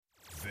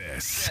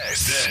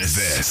This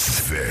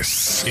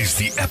is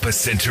the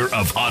epicenter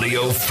of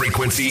audio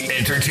frequency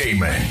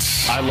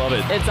entertainment. I love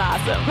it. It's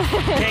awesome.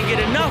 Can't get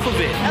enough of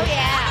it. Oh,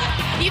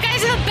 yeah. You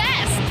guys are the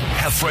best.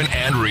 Heffron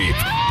and Reep.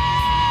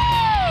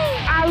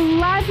 I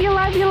love you,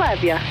 love you,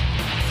 love you.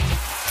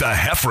 The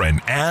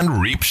Heffron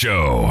and Reep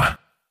Show.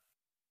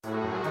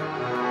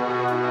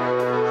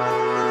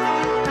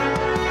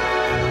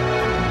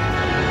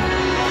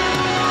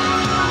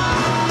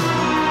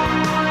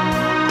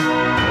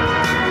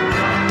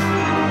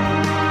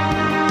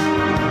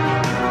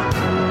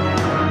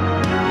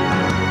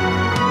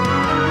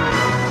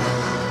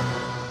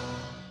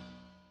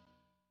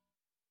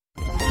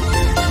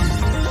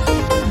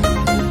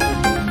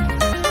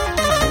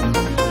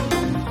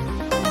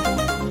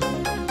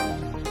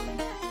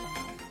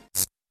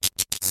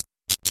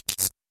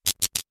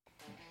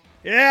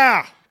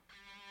 Yeah.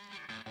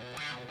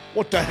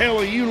 What the hell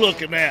are you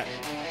looking at?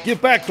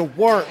 Get back to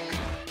work.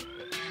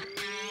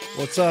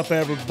 What's up,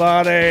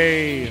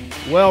 everybody?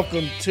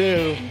 Welcome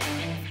to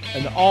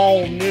an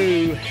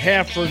all-new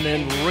Heffron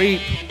and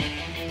Reep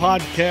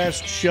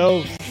podcast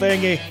show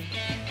thingy.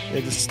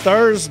 It's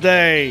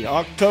Thursday,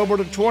 October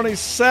the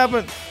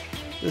 27th.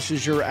 This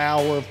is your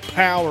hour of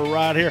power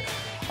right here.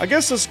 I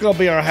guess this is going to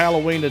be our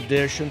Halloween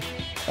edition.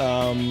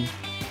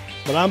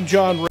 But I'm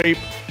John Reep.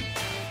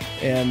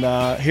 And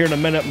here in a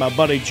minute, my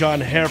buddy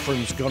John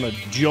Heffron's going to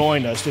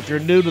join us. If you're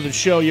new to the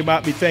show, you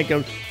might be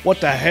thinking,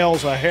 what the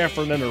hell's a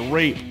Heffron and a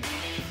Reep?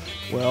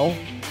 Well,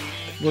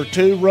 we're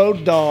two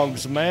road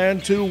dogs,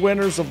 man. Two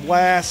winners of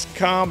Last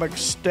Comic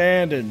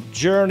Standing,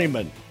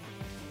 journeyman.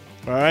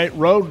 All right,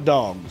 road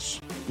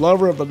dogs.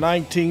 Lover of the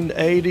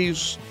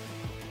 1980s.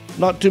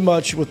 Not too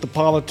much with the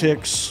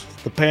politics,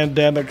 the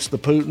pandemics, the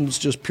Putins,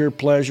 just pure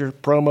pleasure,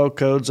 promo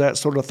codes, that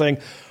sort of thing.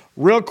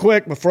 Real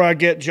quick, before I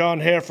get John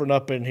Heffron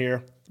up in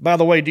here. By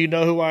the way, do you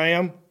know who I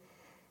am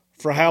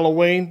for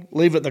Halloween?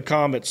 Leave it in the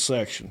comments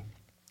section.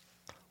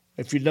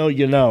 If you know,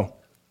 you know.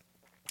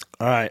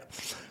 All right.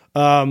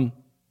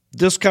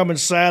 This coming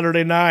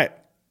Saturday night,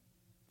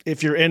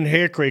 if you're in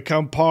Hickory,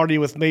 come party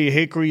with me.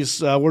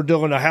 Hickory's, we're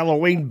doing a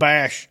Halloween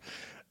bash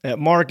at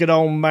Market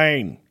on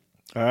Main.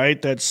 All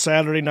right, that's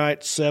Saturday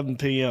night, 7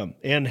 p.m.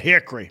 in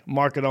Hickory,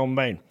 Market on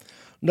Main.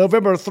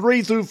 November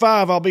 3 through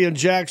 5, I'll be in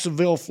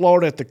Jacksonville,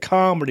 Florida at the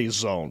Comedy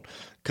Zone.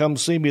 Come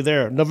see me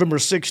there. November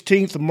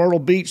 16th, Myrtle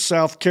Beach,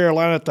 South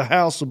Carolina at the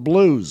House of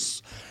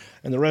Blues.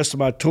 And the rest of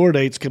my tour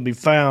dates can be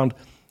found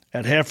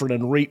at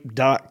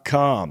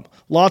heffronandreep.com.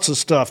 Lots of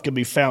stuff can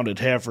be found at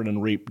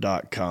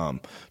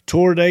heffronandreep.com.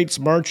 Tour dates,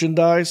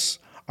 merchandise,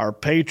 our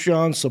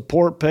Patreon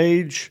support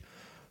page.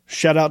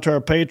 Shout out to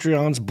our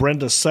Patreons,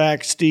 Brenda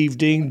Sack, Steve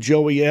Dean,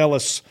 Joey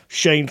Ellis,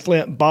 Shane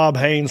Flint, Bob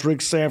Haynes,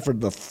 Rick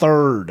Sanford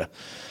III.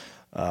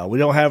 We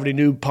don't have any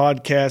new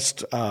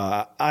podcast,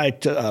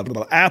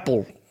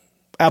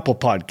 Apple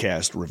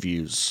podcast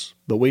reviews,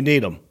 but we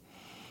need them.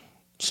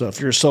 So if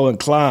you're so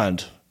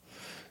inclined,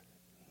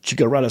 you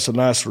can write us a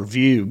nice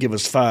review, give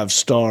us 5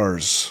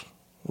 stars.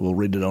 We'll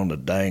read it on the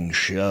dang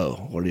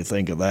show. What do you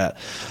think of that?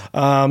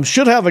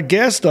 Should have a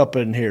guest up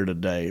in here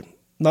today.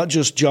 Not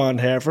just John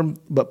Heffron,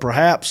 but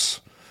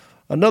perhaps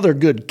another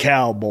good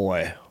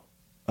cowboy.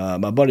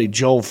 My buddy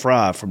Joel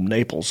Fry from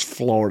Naples,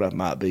 Florida,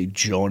 might be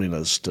joining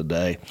us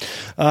today.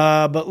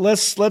 But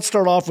let's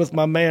start off with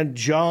my man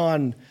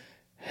John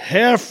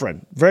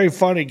Heffron. Very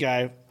funny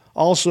guy.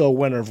 Also a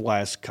winner of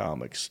Last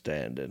Comic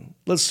Standing.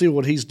 Let's see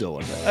what he's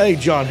doing. Hey,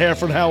 John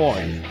Heffron, how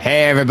are you?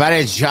 Hey, everybody.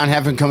 It's John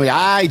Heffron coming.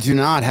 I do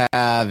not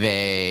have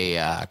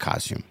a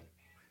costume.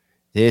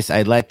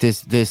 I let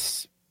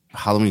this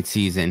Halloween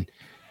season.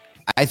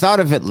 I thought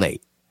of it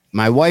late.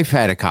 My wife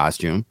had a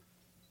costume,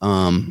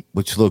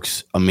 which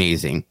looks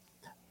amazing.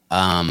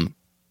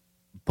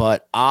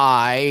 But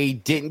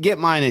I didn't get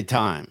mine in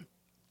time.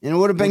 And it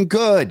would have been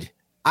good.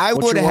 I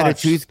would have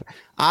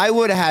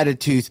had a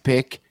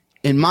toothpick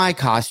in my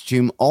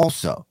costume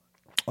also.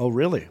 Oh,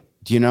 really?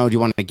 Do you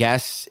want to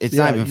guess? It's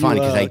not even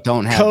funny because I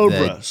don't have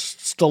Cobra.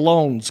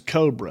 Stallone's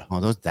Cobra.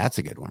 Oh, that's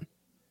a good one.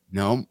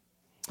 No.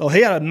 Oh,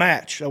 he had a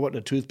match. That wasn't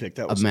a toothpick.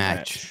 That was a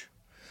match.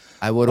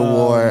 I would have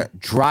wore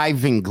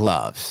driving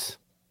gloves.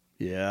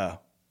 Yeah.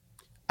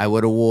 I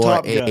would have wore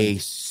a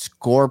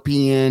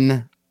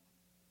scorpion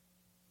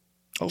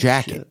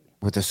jacket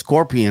with a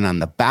scorpion on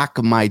the back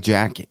of my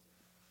jacket.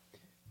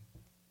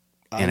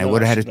 And I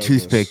would have had a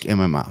toothpick in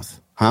my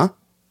mouth. Huh?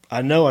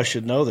 I know I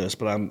should know this,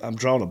 but I'm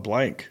drawing a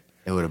blank.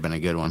 It would have been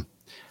a good one.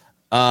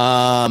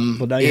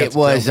 It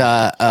was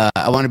I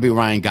Want to Be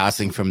Ryan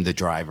Gosling from The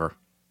Driver.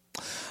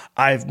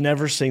 I've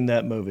never seen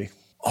that movie.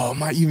 Oh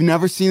my! You've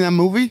never seen that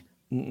movie?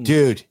 Mm-mm.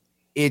 Dude,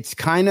 it's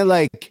kind of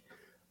like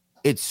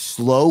it's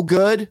slow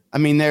good. I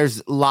mean, there's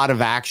a lot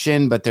of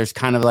action, but there's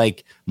kind of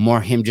like more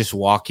him just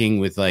walking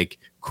with like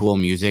cool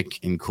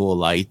music and cool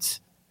lights.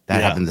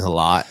 That happens a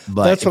lot.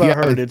 But that's what I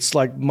heard. It's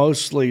like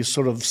mostly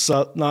sort of it's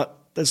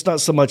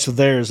not so much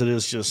theirs. It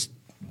is just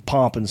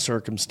pomp and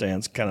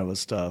circumstance kind of a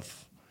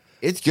stuff.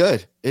 It's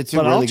good. It's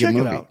a really good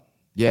movie. It out.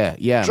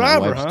 Yeah.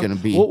 Driver, my wife's gonna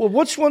be.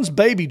 Which one's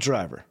Baby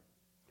Driver?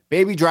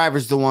 Baby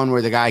Driver's the one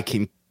where the guy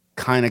can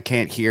kind of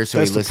can't hear, so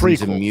That's he the listens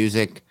to prequel.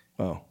 music.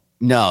 Oh,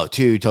 No,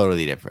 two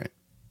totally different.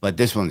 But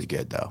this one's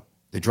good though.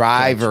 The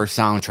Driver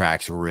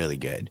soundtrack's really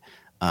good.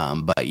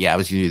 But yeah, I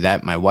was gonna do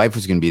that. My wife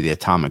was gonna be the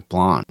Atomic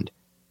Blonde.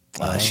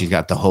 She's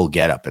got the whole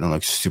getup, and it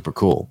looks super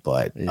cool.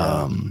 But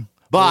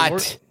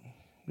but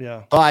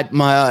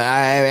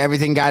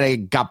everything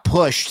got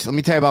pushed. Let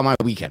me tell you about my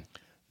weekend,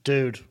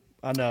 dude.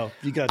 I know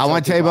you got. I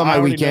want to tell you about my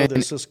weekend.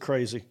 This is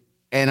crazy.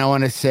 And I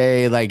want to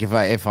say, like,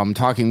 if I'm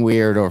talking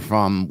weird or if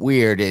I'm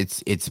weird,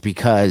 it's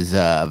because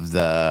of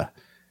the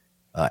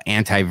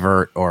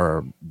anti-vert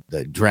or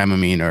the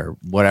Dramamine or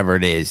whatever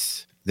it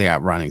is they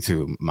got running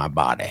through my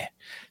body.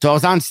 So I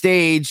was on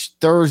stage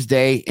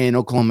Thursday in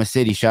Oklahoma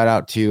City. Shout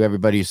out to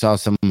everybody who saw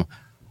some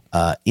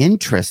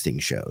interesting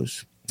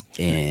shows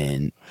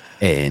in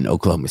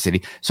Oklahoma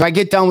City. So I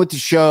get done with the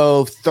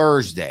show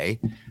Thursday.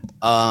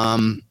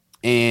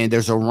 And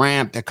there's a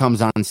ramp that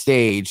comes on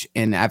stage.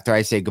 And after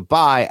I say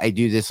goodbye, I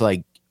do this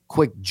like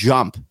quick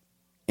jump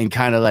and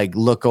kind of like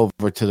look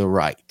over to the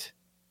right,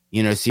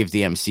 see if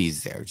the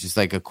MC's there. Just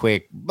like a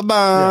quick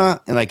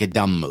and like a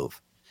dumb move.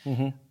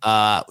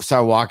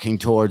 Start walking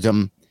towards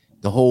them.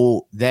 The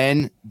whole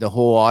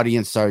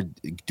audience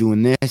started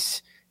doing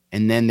this.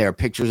 And then there are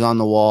pictures on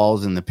the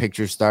walls, and the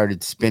pictures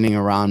started spinning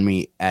around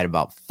me at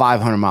about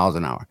 500 miles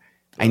an hour.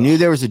 I knew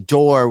there was a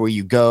door where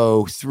you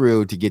go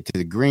through to get to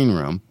the green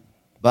room.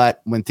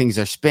 But when things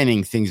are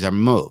spinning, things are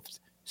moved.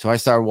 So I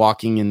started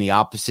walking in the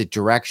opposite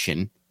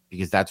direction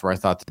because that's where I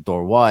thought the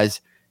door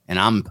was. And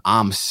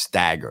I'm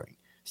staggering,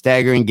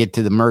 get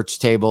to the merch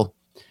table.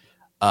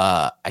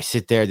 I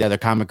sit there. The other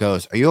comic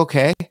goes, "Are you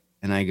okay?"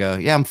 And I go,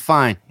 "Yeah, I'm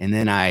fine." And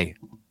then I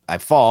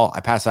fall. I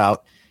pass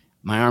out.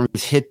 My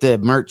arms hit the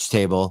merch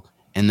table.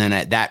 And then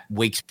that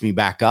wakes me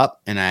back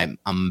up. And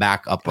I'm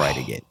back upright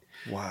again.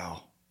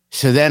 Wow.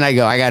 So then I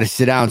go, I got to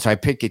sit down. So I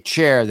pick a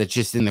chair that's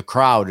just in the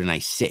crowd and I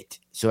sit.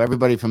 So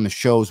everybody from the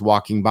show's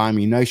walking by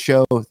me. Nice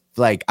show.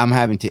 Like I'm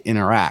having to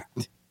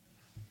interact.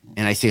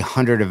 And I see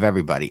 100 of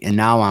everybody. And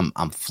now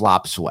I'm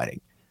flop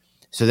sweating.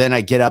 So then I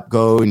get up,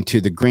 go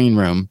into the green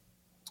room.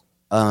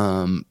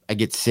 I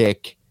get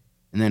sick.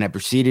 And then I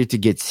proceeded to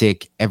get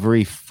sick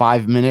every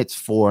 5 minutes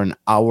for an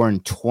hour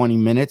and 20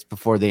 minutes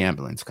before the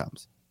ambulance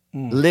comes.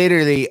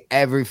 Literally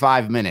every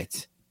 5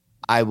 minutes,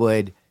 I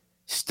would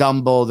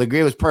stumble. The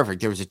grade was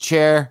perfect. There was a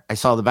chair. I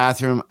saw the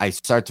bathroom. I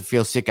start to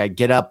feel sick. I'd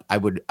get up. I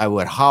would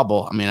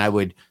hobble. I mean, I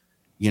would,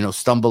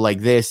 stumble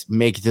like this,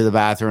 make it to the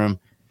bathroom.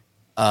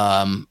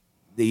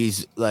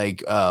 These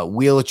like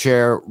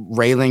wheelchair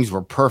railings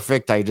were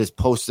perfect. I just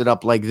posted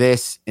up like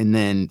this and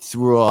then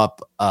threw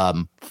up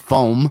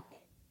foam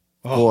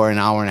for an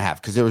hour and a half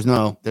because there's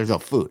no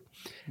food.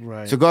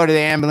 Right. So go to the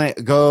ambulance.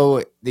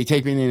 They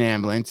take me in an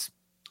ambulance.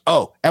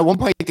 Oh, at one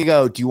point they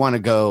go, "Do you want to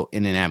go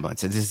in an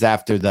ambulance?" And this is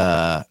after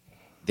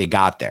they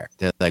got there.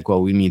 They're like,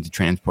 "Well, we need to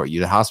transport you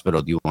to the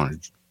hospital. Do you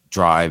want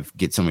to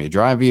get somebody to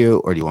drive you,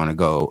 or do you want to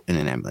go in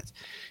an ambulance?"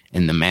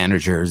 And the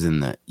managers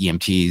and the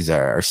EMTs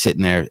are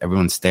sitting there.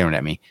 Everyone's staring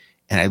at me.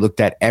 And I looked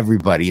at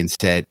everybody and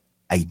said,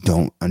 "I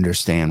don't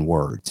understand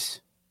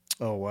words."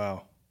 Oh,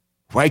 wow.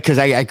 Right? Because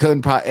I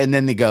couldn't. And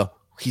then they go,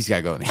 "He's got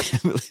to go in the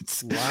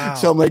ambulance." Wow.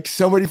 So I'm like,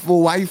 somebody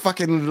fool, why are you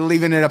fucking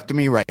leaving it up to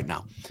me right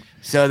now?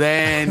 So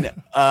then,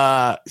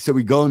 so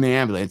we go in the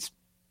ambulance.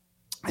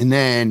 And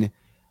then,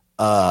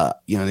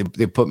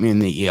 they put me in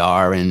the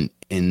ER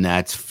and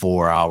that's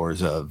 4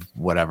 hours of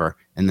whatever.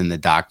 And then the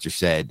doctor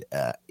said,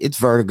 "It's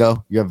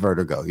vertigo. You have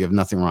vertigo. You have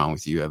nothing wrong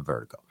with you. You have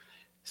vertigo."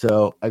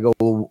 So I go,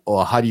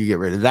 "Well, how do you get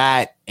rid of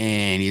that?"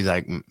 And he's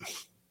like, "You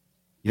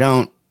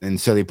don't." And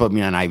so they put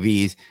me on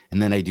IVs.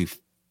 And then I do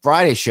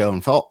Friday show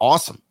and felt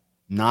awesome.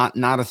 Not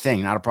a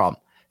thing, not a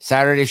problem.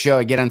 Saturday show,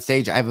 I get on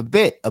stage. I have a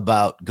bit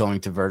about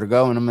going to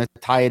vertigo, and I'm going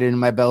to tie it into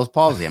my Bell's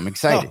palsy. I'm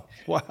excited.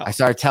 Oh, wow. I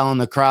start telling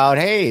the crowd,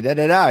 "Hey,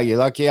 you're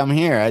lucky I'm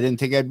here. I didn't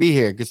think I'd be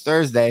here because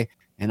Thursday."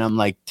 And I'm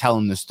like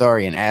telling the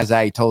story. And as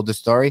I told the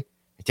story,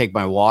 I take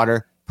my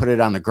water, put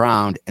it on the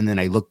ground, and then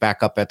I look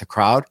back up at the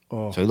crowd.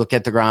 Oh. So I look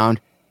at the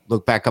ground,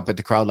 look back up at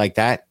the crowd like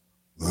that.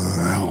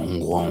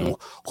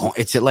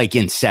 It's like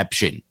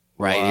Inception,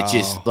 right? Wow. It's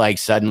just like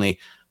suddenly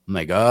I'm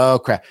like, "Oh,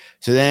 crap."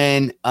 So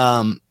then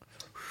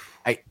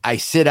I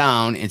sit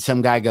down and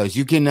some guy goes,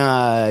 "You can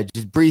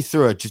just breathe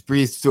through it. Just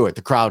breathe through it."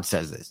 The crowd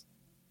says this.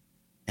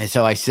 And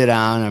so I sit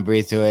down and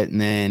breathe through it. And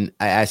then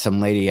I ask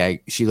some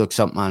lady, she looks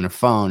something on her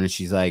phone and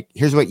she's like,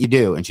 "Here's what you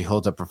do." And she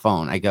holds up her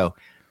phone. I go,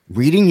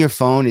 "Reading your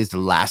phone is the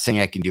last thing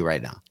I can do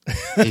right now.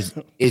 Is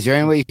there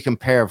any way you can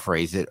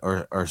paraphrase it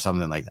or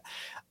something like that?"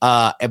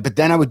 But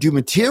then I would do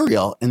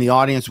material and the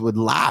audience would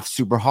laugh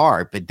super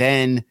hard. But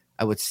then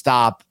I would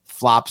stop,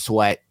 flop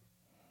sweat,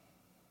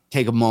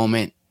 take a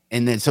moment.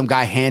 And then some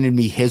guy handed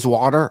me his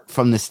water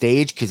from the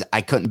stage because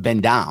I couldn't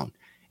bend down.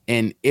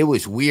 And it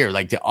was weird.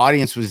 Like the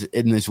audience was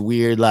in this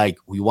weird, like,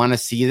 we want to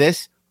see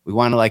this. We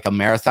want to, like a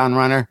marathon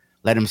runner,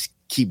 let him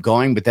keep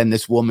going. But then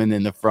this woman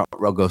in the front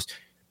row goes,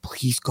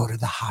 "Please go to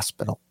the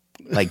hospital."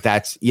 Like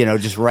that's,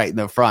 just right in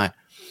the front.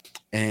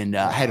 And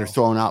I had her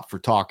thrown out for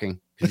talking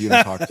because you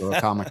don't talk to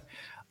a comic.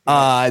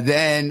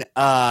 Then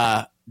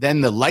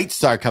the lights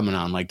start coming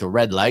on, like the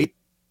red light.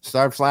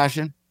 started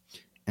flashing.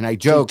 And I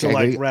joked. To I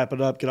like go, wrap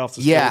it up, get off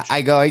the yeah, stage.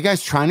 I go, are you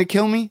guys trying to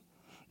kill me?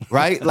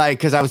 Right? Like,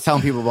 because I was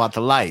telling people about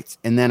the lights.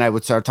 And then I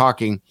would start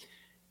talking.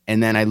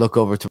 And then I look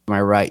over to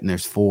my right, and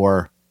there's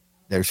four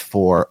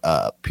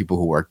people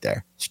who work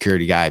there.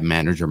 Security guy,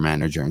 manager,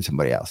 and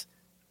somebody else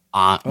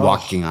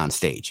walking on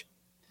stage.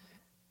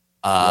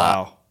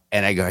 Wow.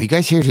 And I go, are you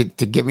guys here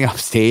to get me off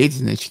stage?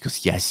 And then she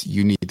goes, yes,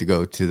 you need to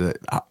go to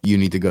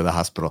the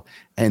hospital.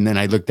 And then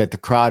I looked at the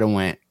crowd and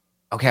went,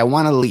 okay, I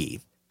want to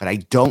leave, but I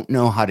don't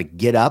know how to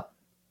get up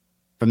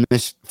from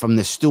this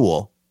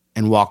stool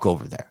and walk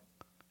over there.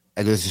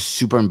 I go, this is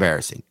super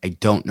embarrassing. I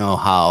don't know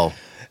how.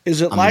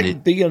 Is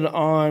it being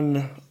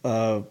on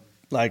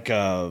like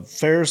a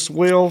Ferris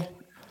wheel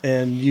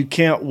and you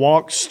can't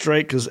walk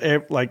straight because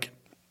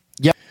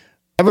yeah,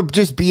 ever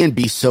just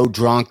be so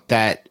drunk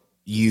that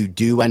you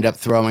do end up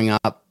throwing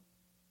up?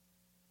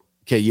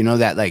 Okay, you know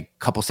that like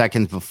couple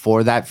seconds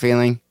before that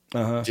feeling,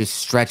 just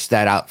stretch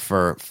that out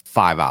for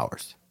 5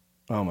 hours.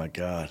 Oh my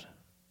God,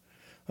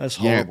 that's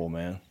horrible,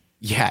 man.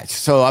 Yeah,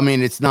 so I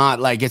mean, it's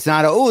not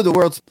the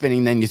world's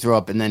spinning, then you throw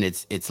up, and then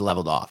it's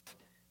leveled off.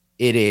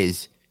 It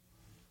is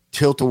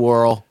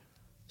tilt-a-whirl,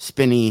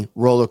 spinny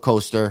roller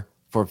coaster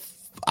for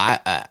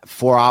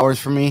 4 hours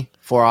for me.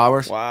 4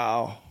 hours.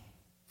 Wow.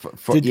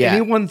 Did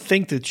anyone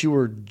think that you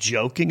were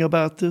joking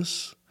about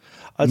this?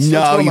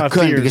 No, you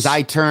couldn't fears. Because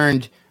I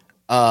turned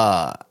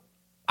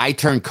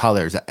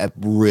colors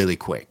really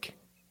quick.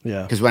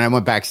 Yeah. Because when I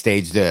went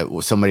backstage,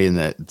 somebody in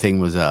the thing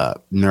was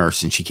a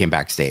nurse, and she came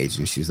backstage,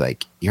 and she was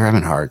like, "You're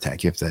having a heart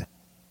attack. You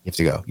have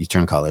to go. You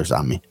turn colors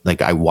on me.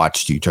 Like I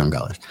watched you turn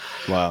colors."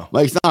 Wow.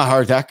 Like it's not a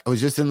heart attack. I was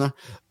just in the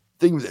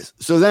thing with this.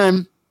 So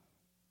then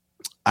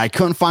I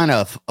couldn't find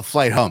a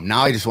flight home.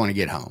 Now I just want to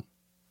get home.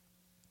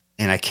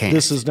 And I can't.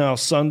 This is now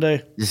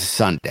Sunday? This is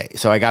Sunday.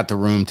 So I got the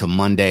room till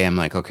Monday. I'm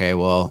like, okay,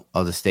 well,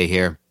 I'll just stay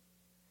here.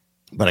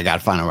 But I got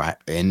to find a ride.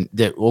 And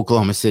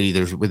Oklahoma City,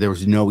 there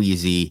was no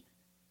easy.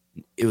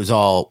 It was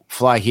all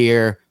fly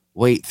here,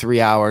 wait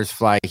 3 hours,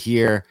 fly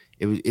here.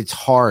 It's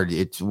hard.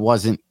 It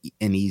wasn't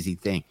an easy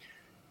thing.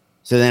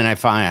 So then I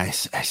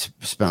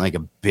spent like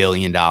 $1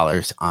 billion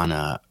on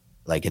a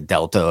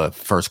Delta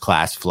first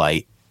class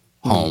flight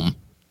home.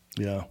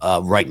 Yeah.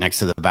 Right next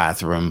to the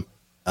bathroom.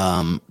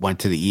 Went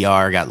to the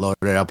ER, got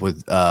loaded up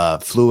with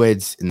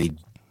fluids, and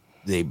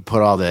they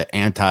put all the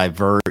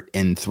anti-vert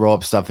and throw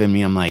up stuff in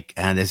me. I'm like,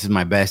 this is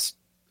my best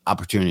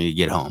opportunity to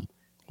get home.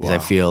 Because I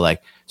feel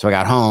like, so I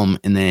got home,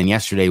 and then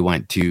yesterday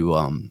went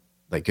to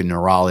like a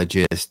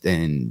neurologist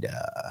and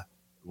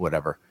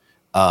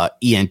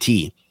ENT.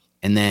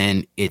 And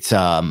then it's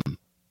a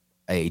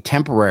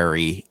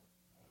temporary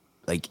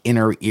like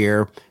inner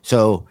ear.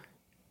 So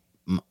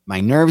my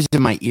nerves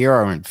in my ear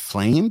are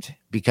inflamed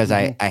because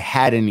I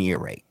had an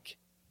earache.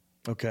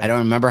 Okay. I don't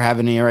remember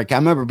having an earache. I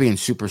remember being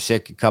super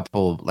sick a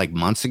couple like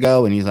months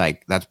ago, and he's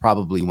like, that's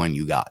probably when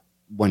you got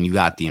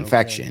the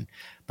infection.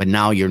 But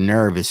now your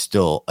nerve is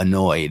still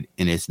annoyed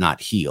and it's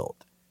not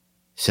healed.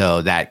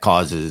 So that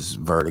causes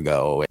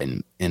vertigo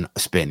and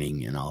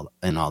spinning and all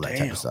that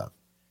type of stuff.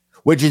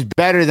 Which is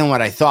better than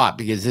what I thought,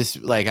 because this,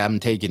 like, I'm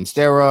taking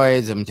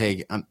steroids. I'm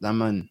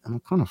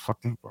kind of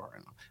fucked up right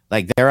now.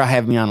 Like, they're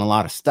having me on a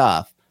lot of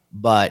stuff,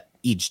 but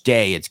each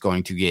day it's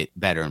going to get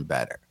better and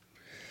better.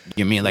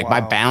 You know what I mean? Like, my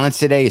balance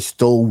today is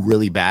still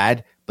really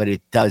bad, but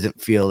it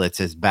doesn't feel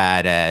it's as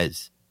bad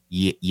as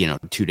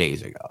 2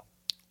 days ago.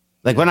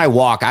 Like, when I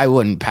walk, I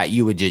wouldn't pat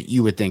you.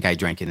 You would think I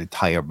drank an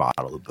entire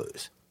bottle of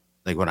booze.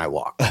 Like, when I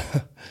walk,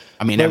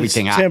 I mean,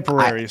 everything. It's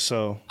temporary,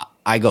 so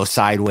I go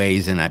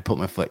sideways and I put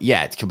my foot.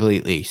 Yeah, it's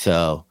completely.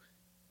 So,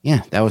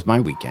 yeah, that was my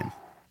weekend.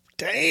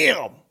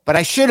 Damn. But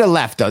I should have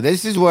left, though.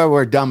 This is where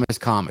we're dumb as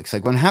comics.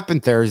 Like, when it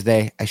happened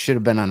Thursday, I should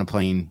have been on a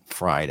plane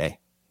Friday.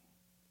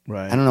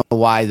 Right. I don't know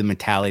why the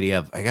mentality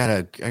of I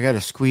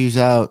gotta squeeze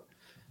out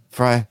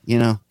Friday,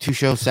 2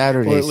 shows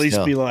Saturday. Or at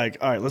least be like,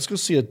 all right, let's go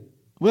see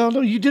well,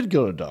 no, you did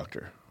go to a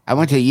doctor. I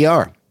went to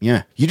ER.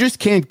 Yeah. You just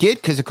can't get,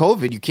 because of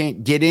COVID, you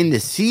can't get in to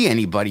see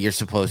anybody you're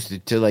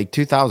supposed to like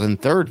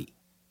 2030.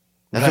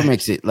 That's what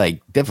makes it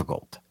like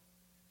difficult.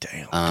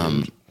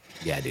 Damn.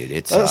 Yeah, dude.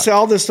 It's see,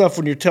 all this stuff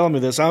when you're telling me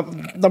this.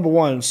 I'm number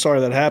one,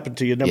 sorry that happened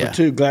to you. Number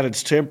two, glad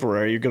it's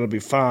temporary. You're going to be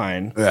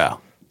fine. Yeah.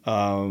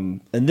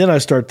 And then I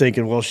start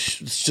thinking, well,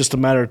 it's just a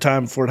matter of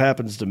time before it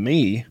happens to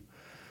me.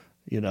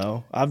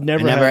 I've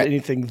never had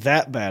anything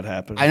that bad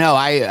happen. I know.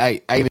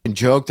 I even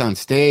joked on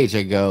stage.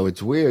 I go,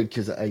 it's weird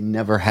because I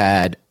never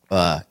had,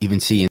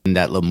 even seeing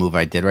that little move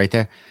I did right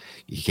there,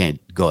 you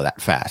can't go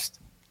that fast.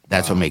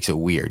 That's what makes it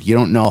weird. You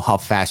don't know how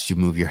fast you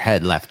move your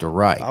head left or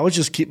right. I would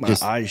just keep my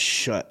eyes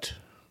shut.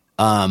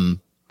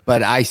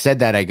 But I said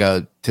that, I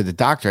go to the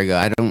doctor, I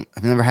go,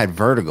 I've never had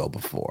vertigo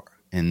before.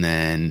 And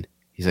then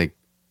he's like,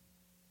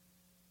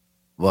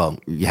 well,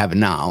 you have it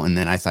now. And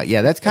then I thought,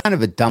 yeah, that's kind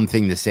of a dumb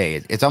thing to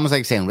say. It's almost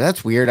like saying, well,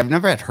 that's weird. I've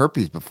never had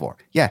herpes before.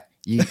 Yeah,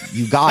 you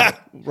got it.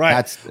 Right.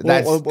 That's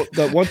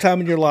the one time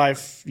in your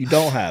life you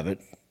don't have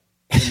it.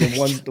 And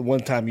then the one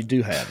time you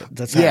do have it.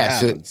 That's how it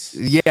happens.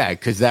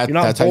 Because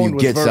that's how you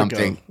get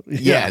something.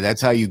 Yeah,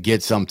 that's how you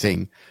get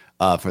something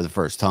for the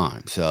first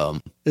time. So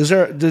Is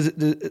there?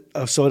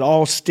 So it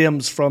all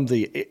stems from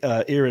the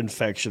ear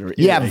infection, or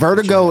yeah, earache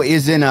vertigo that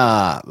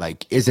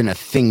you isn't a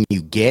thing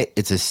you get.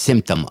 It's a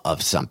symptom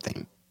of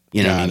something.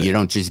 You know what I mean? You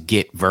don't just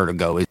get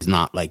vertigo. It's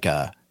not like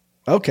a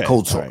have. Okay,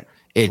 cold sore. right.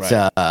 It's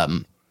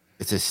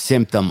it's a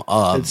symptom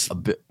of It's a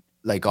bit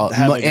like all,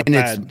 Having and a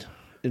it's bad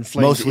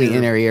inflamed mostly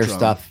inner ear drum.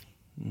 stuff.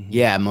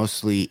 Yeah,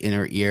 mostly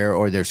inner ear,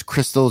 or there's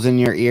crystals in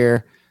your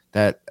ear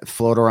that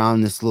float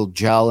around this little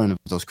gel, and if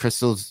those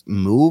crystals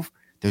move,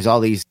 there's all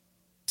these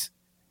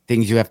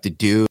things you have to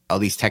do, all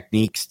these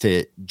techniques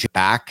to get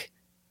back,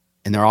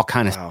 and they're all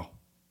kind of Wow.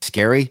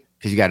 scary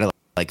because you got to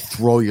like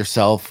throw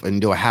yourself and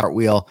do a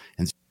cartwheel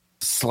and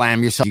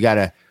slam yourself. You got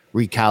to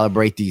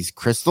recalibrate these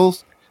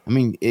crystals. I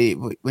mean,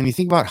 when you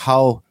think about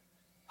how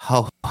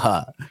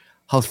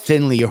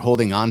thinly you're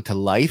holding on to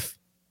life,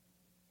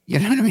 you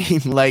know what I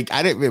mean? Like,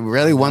 I didn't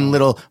really one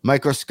little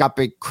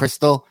microscopic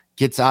crystal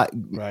gets out,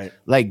 Right.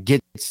 like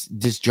gets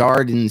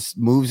disjarred and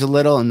moves a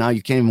little, and now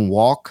you can't even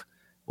walk,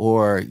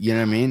 or you know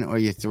what I mean? Or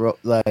you throw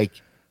like,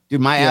 dude,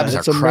 my abs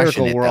It's are a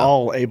crushing miracle it. we're Though.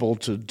 all able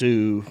to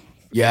do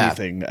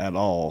anything at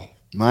all.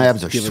 My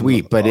abs are given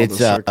sweet, but all it's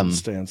the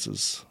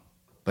circumstances.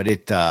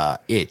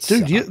 it's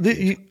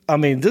Dude, I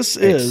mean, this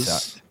is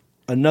sucked.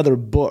 another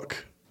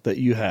book that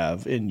you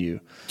have in you.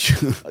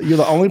 You're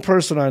the only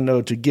person I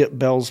know to get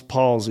Bell's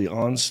palsy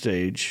on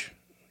stage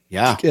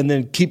yeah. and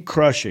then keep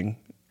crushing.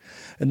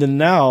 And then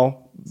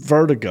now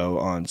vertigo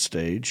on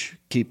stage,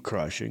 keep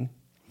crushing.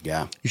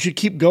 Yeah. You should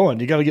keep going.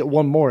 You got to get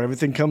one more.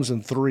 Everything comes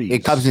in threes.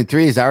 It comes in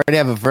threes. I already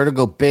have a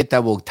vertigo bit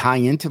that will tie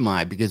into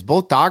mine because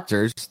both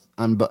doctors,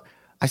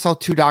 I saw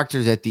two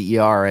doctors at the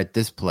ER at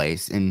this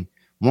place, and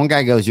one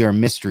guy goes, "You're a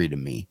mystery to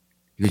me."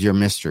 He goes, "You're a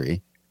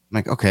mystery." I'm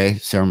like, "Okay,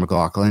 Sarah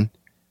McLachlan.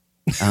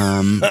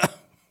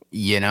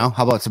 You know,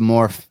 how about some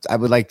more? I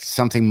would like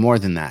something more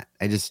than that.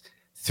 I just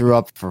threw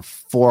up for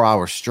 4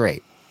 hours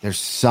straight. There's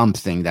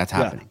something that's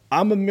happening."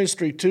 I'm a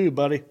mystery too,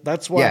 buddy.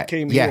 That's why I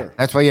came here.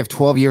 That's why you have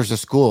 12 years of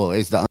school.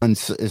 Is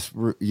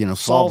solve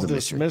Solve the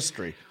this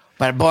mystery.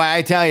 But boy,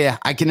 I tell you,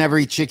 I can never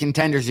eat chicken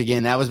tenders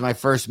again. That was my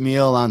first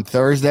meal on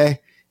Thursday,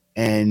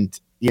 and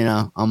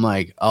I'm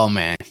like, oh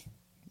man, What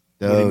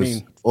do you those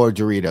mean? or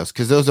Doritos,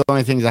 because those are the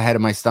only things I had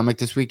in my stomach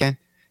this weekend,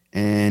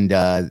 and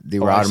they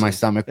were out of my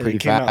stomach And pretty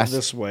it came out fast.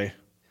 this way.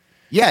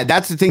 Yeah,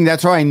 that's the thing.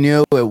 That's why I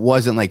knew it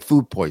wasn't like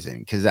food poisoning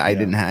because I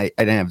didn't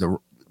have the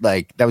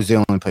that was the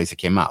only place it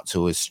came out.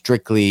 So it was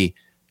strictly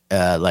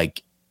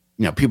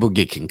people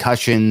get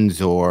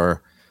concussions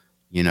or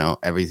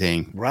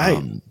everything.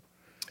 Right.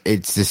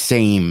 It's the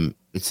same.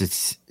 It's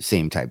the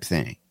same type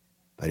thing,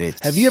 but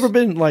Have you ever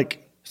been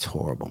like? It's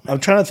horrible. I'm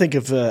trying to think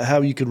of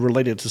how you could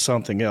relate it to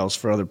something else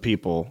for other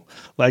people.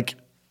 Like,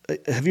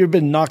 have you ever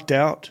been knocked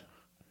out?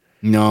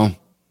 No.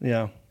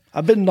 Yeah,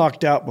 I've been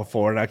knocked out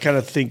before, and I kind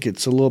of think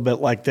it's a little bit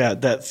like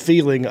that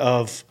feeling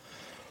of,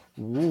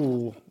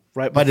 ooh,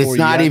 right. But before it's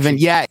not you even.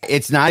 actually- Yeah,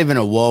 it's not even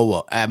a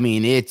whoa. I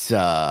mean, it's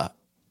How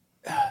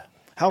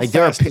like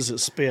there are fast does it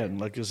spin?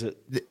 Like, is it?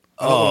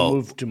 I don't want to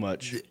move too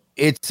much.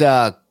 it's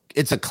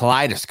a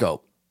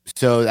kaleidoscope.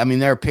 So I mean,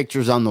 there are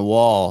pictures on the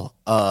wall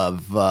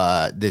of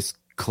this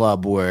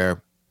club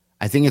where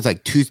I think it's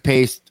like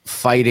toothpaste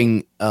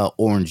fighting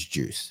orange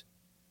juice.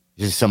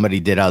 Just somebody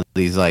did all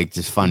these like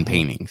just fun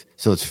paintings.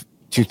 So it's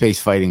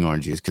toothpaste fighting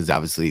orange juice because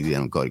obviously they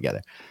don't go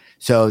together.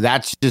 So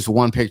that's just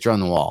one picture on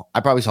the wall. I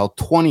probably saw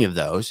 20 of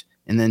those,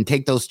 and then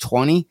take those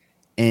 20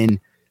 and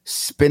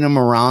spin them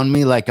around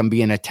me like I'm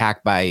being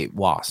attacked by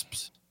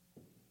wasps.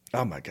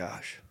 Oh my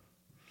gosh!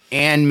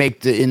 And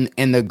make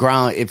in the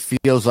ground, it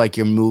feels like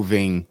you're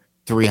moving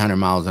 300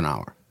 miles an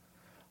hour.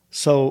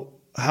 So,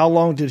 how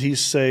long did he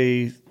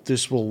say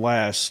this will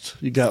last?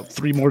 You got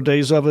 3 more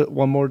days of it?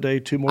 1 more day?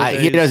 2 more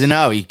days? He doesn't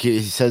know.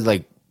 He says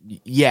like,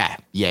 yeah.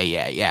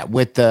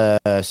 With the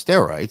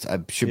steroids, I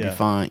should be Yeah.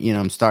 fine.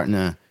 I'm starting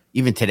to.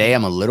 Even today,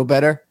 I'm a little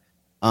better,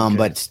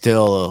 but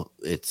still,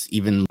 it's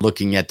even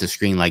looking at the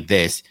screen like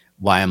this.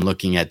 Why I'm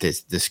looking at the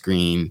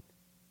screen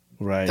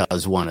Right.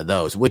 does one of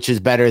those, which is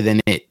better than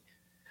it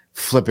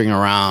flipping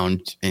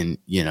around and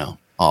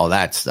all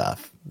that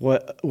stuff.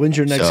 When's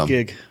your next So-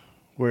 gig?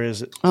 Where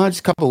is it? Just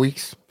a couple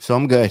weeks, so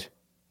I'm good.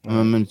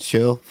 I'm gonna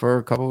chill for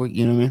a couple weeks.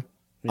 You know what I mean?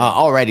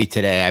 Already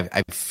today,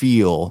 I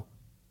feel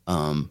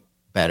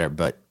better,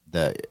 but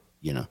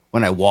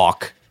when I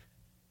walk,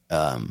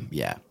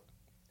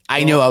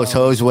 I knew I was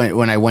hosed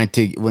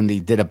when they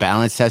did a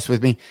balance test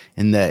with me,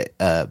 and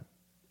the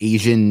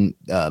Asian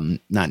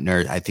not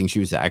nurse, I think she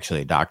was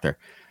actually a doctor.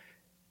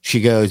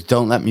 She goes,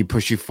 "Don't let me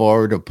push you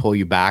forward or pull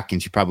you back,"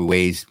 and she probably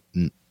weighs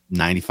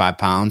 95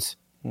 pounds.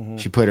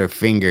 She put her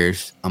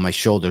fingers on my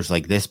shoulders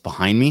like this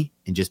behind me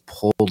and just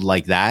pulled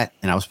like that.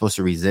 And I was supposed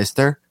to resist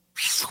her.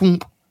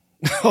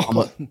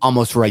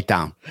 Almost right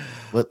down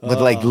with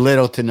like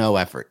little to no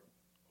effort.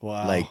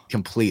 Wow. Like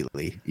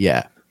completely.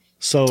 Yeah.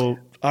 So,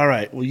 all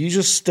right. Well, you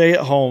just stay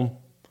at home,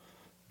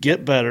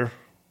 get better.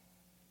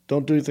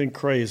 Don't do anything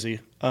crazy.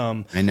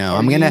 I know.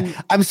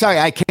 I'm sorry.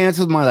 I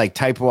canceled my like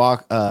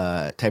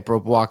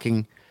tightrope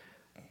walking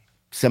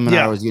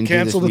seminar I was going to do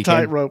this cancel the weekend.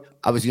 tightrope.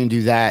 I was going to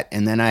do that,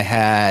 and then I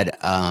had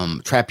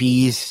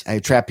trapeze. I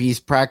had trapeze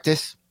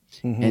practice,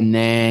 and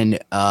then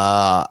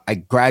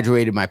I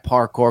graduated my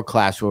parkour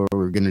class where we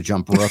were going to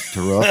jump roof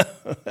to roof.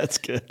 That's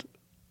good.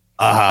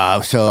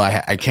 So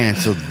I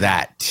canceled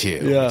that too.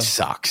 Yeah. It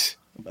sucks.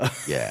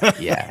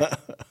 Yeah.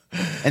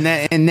 And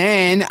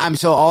then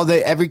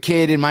every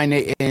kid in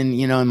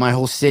my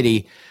whole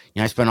city,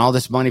 I spent all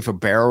this money for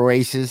barrel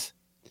races,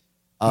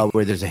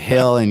 where there's a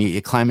hill and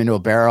you climb into a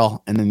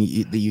barrel and then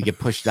you get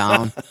pushed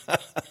down.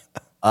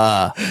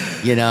 And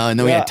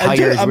then we had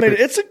tires. I mean,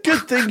 it's a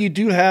good thing you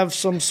do have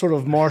some sort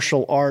of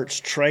martial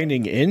arts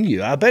training in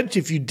you. I bet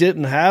if you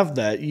didn't have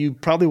that, you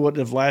probably wouldn't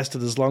have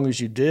lasted as long as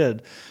you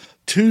did.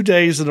 2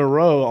 days in a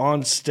row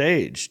on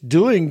stage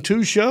doing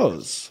 2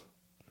 shows.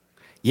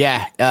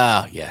 Yeah.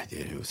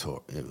 Dude, it was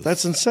horrible.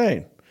 That's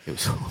insane. It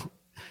was horrible.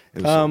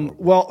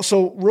 Well,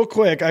 so real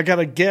quick, I got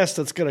a guest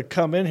that's going to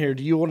come in here.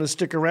 Do you want to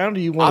stick around? Or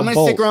do you want I'm to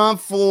going to stick around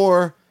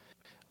for.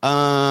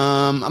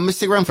 I'm going to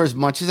stick around for as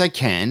much as I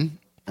can,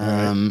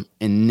 and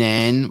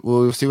then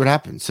we'll see what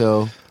happens.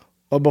 So,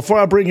 before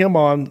I bring him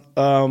on,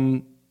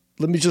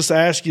 let me just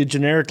ask you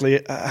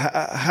generically: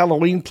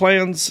 Halloween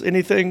plans?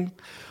 Anything?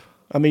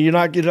 I mean, you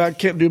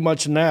can't do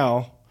much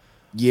now.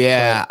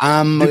 Yeah.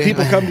 Do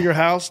people come to your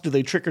house? Do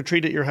they trick or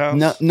treat at your house?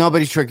 No,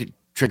 nobody trick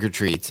or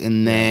treats,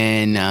 and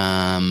then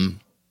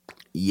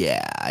you're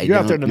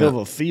out there in the middle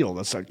of a field.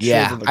 That's like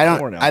children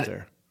corn out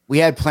there. We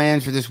had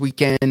plans for this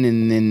weekend,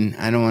 and then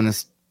I don't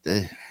want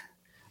to.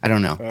 I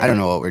don't know. I don't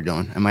know what we're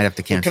doing. I might have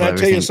to cancel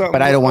everything. Tell you something?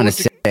 But I don't want to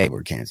say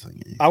we're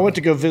canceling it. I went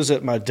to go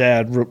visit my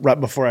dad right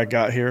before I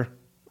got here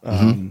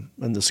in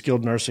the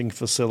skilled nursing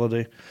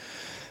facility.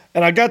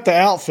 And I got the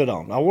outfit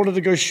on. I wanted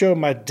to go show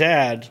my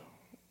dad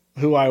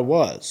who I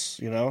was,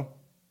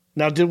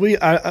 Now, did we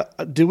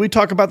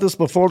talk about this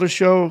before the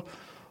show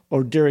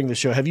or during the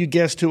show? Have you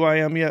guessed who I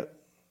am yet?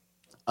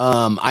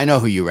 I know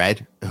who you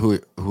read. Who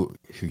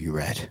you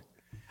read?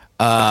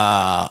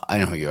 I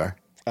know who you are.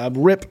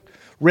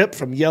 Rip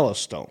from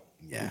Yellowstone.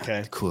 Yeah.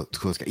 Okay. Cool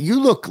guy.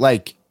 You look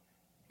like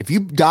if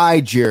you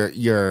dyed your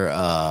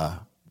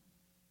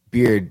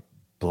beard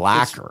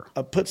blacker.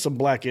 I put some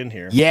black in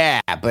here.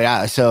 Yeah,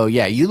 but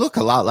you look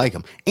a lot like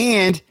him.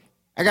 And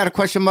I got a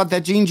question about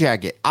that jean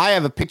jacket. I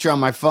have a picture on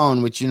my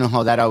phone, which you know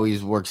how that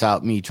always works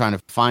out, me trying to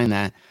find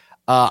that.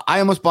 I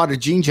almost bought a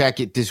jean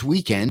jacket this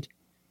weekend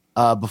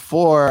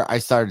before I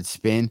started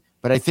spin,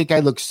 but I think I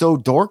looked so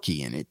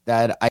dorky in it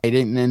that I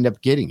didn't end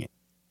up getting it.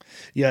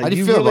 Yeah,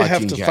 you really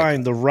have to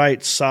find the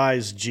right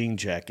size jean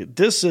jacket.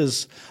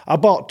 I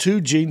bought 2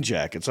 jean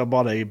jackets. I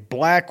bought a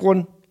black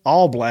one,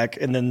 all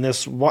black, and then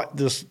this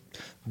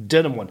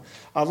denim one.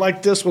 I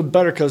like this one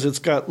better because it's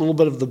got a little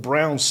bit of the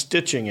brown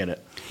stitching in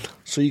it,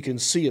 so you can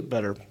see it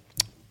better.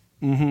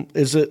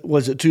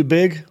 Was it too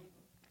big?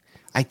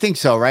 I think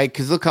so, right?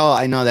 Because look how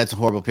I know that's a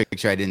horrible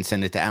picture. I didn't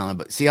send it to Alan,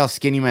 but see how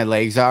skinny my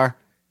legs are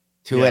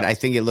to it. I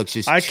think it looks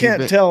just. I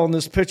can't tell in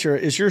this picture.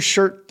 Is your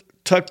shirt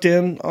tucked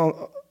in?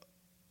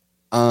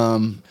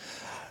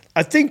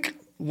 I think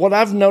what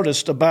I've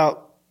noticed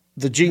about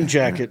the jean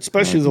jacket,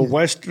 especially the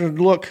Western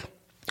look.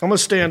 I'm gonna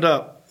stand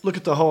up. Look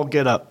at the whole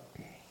get up.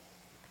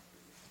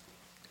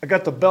 I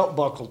got the belt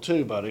buckle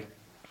too, buddy.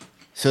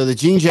 So the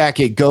jean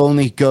jacket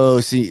only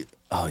goes. See,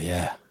 oh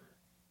yeah.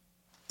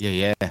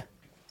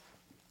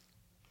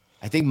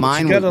 I think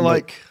mine would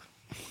like.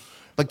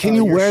 But can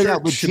you wear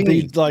that with should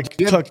be like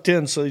tucked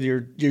in so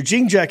your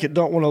jean jacket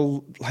don't want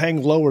to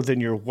hang lower than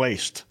your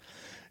waist.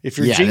 If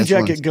your jean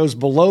jacket goes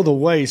below the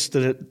waist,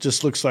 then it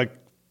just looks like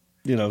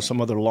some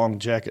other long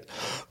jacket.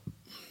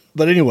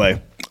 But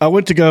anyway, I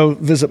went to go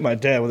visit my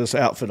dad with this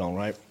outfit on,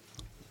 right?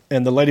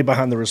 And the lady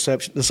behind the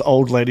reception, this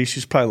old lady,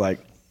 she's probably like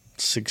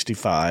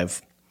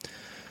 65.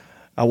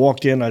 I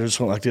walked in, I just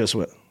went like this,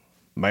 went,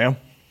 ma'am.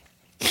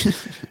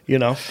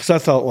 Because I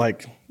felt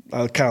like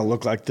I kind of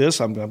look like this.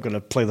 I'm going to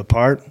play the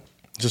part,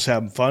 just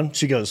having fun.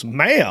 She goes,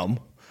 ma'am.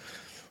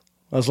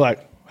 I was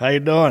like, how you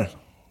doing?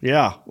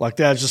 Yeah, like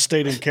that. I just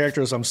stayed in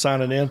character as I'm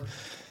signing in.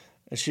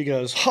 And she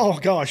goes, oh,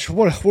 gosh,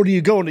 what are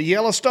you going to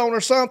Yellowstone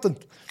or something?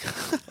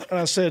 And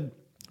I said,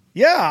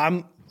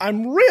 yeah,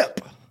 I'm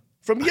Rip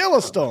from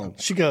Yellowstone.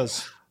 She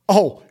goes,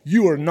 oh,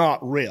 you are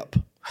not Rip.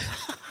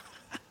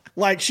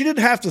 Like, she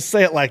didn't have to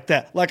say it like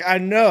that. Like, I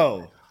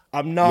know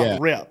I'm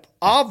not Rip.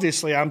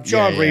 Obviously, I'm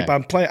John Rip.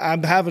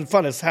 I'm having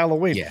fun. It's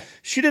Halloween. Yeah.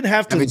 She didn't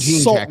have to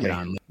insult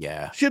me.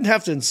 Yeah. She didn't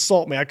have to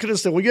insult me. I could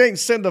have said, well, you ain't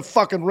send a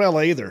fucking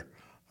Rella either.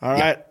 All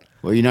right?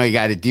 Well, you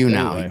got to do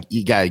now.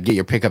 You got to get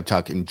your pickup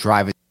truck and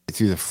drive it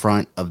through the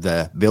front of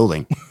the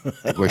building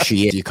where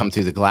she is. You come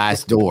through the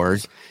glass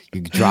doors.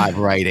 You drive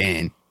right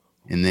in.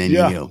 And then you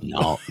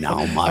go,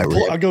 no, my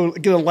Rip. I go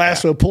get a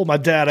lasso, pull my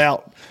dad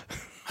out.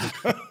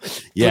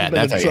 That's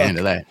how you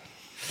handle that.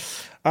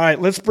 All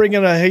right, let's bring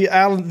in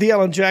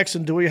Alan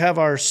Jackson. Do we have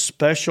our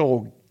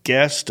special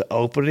guest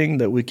opening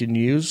that we can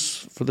use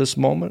for this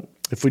moment?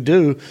 If we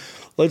do,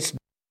 let's.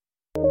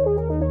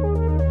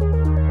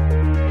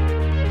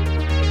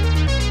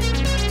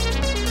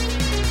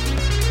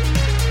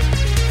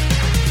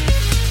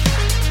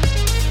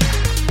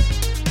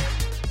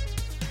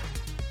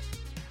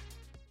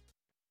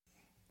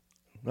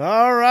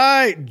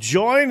 right,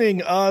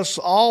 joining us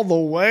all the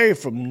way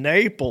from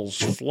Naples,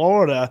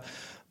 Florida,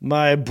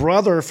 my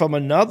brother from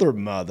another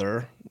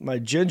mother, my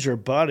ginger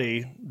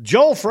buddy,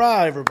 Joel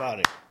Fry,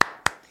 everybody.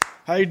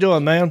 How you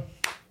doing, man?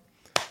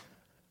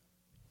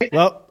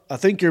 Well, I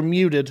think you're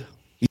muted.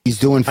 He's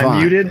doing fine. I'm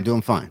muted? I'm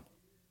doing fine.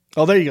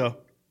 Oh, there you go.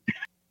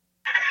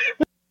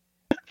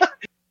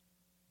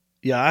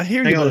 Yeah, I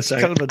hear Hang you, on but a it's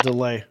second. kind of a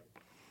delay.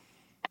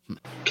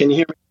 Can you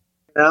hear me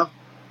now?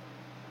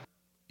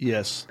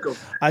 Yes.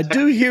 I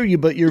do hear you,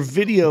 but your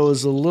video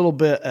is a little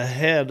bit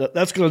ahead.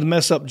 That's going to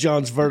mess up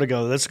John's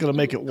vertigo. That's going to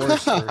make it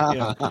worse.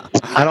 I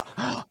don't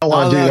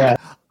want to do that.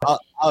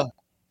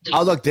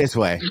 I'll look this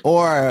way.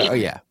 Or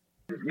yeah.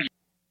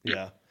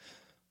 Yeah.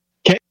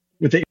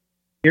 With the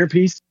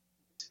earpiece?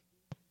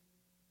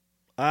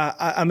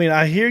 I mean,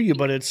 I hear you,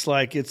 but it's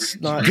like it's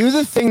not. Do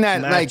the thing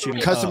that like matching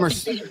up.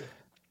 customers.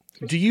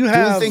 Do you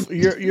have? thing-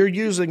 You're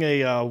using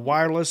a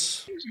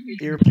wireless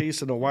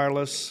earpiece and a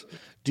wireless.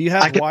 Do you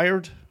have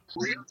wired?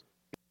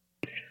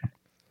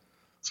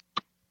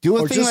 Do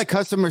a Or thing just- like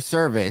customer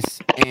service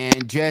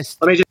and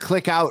just Let me just-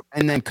 click out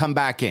and then come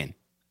back in,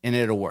 and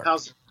it'll work.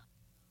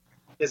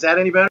 Is that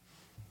any better?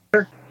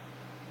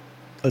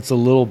 It's a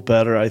little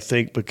better, I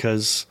think,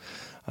 because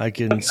I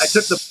can. I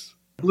took the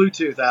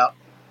Bluetooth out.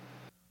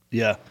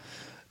 Yeah,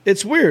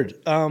 it's weird.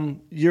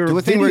 Your Do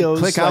a thing where videos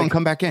click out like- and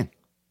come back in.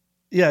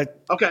 Yeah,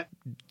 Okay.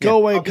 go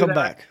away I'll and do come that.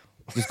 back.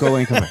 Just go away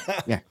and come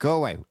back. Yeah, go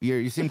away.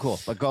 You seem cool,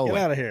 but go Get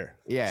away. out of here.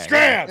 Yeah.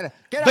 Scram!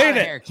 Get Beat out of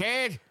it! here,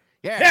 kid.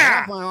 Yeah. Yeah.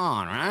 What's going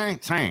on,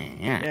 right? Say,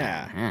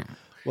 yeah. Yeah.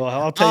 Well,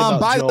 I'll tell you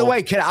about By Joel. the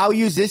way, I'll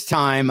use this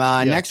time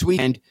next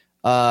weekend.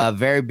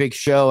 Very big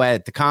show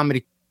at the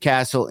Comedy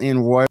Castle in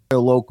Royal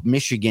Oak,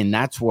 Michigan.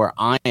 That's where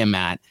I am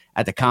at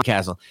the Comedy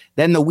Castle.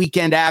 Then the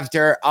weekend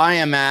after, I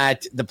am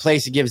at the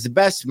place that gives the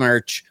best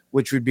merch,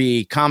 which would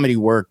be Comedy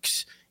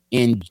Works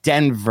in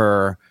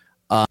Denver.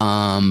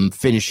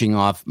 Finishing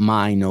off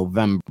my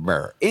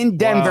November in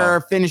Denver.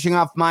 Wow. Finishing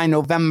off my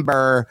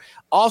November.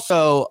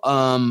 Also,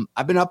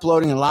 I've been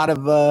uploading a lot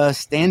of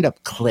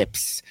stand-up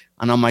clips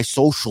on all my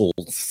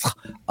socials.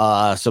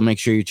 So make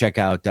sure you check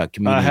out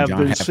comedian I have John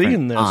been Heffron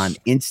seeing this. on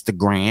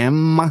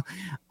Instagram.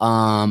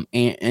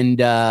 And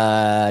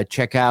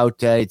check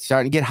out. It's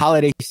starting to get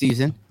holiday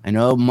season. I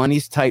know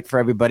money's tight for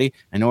everybody.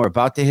 I know we're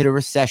about to hit a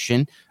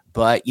recession,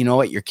 but you know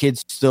what? Your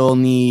kids still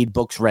need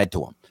books read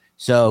to them.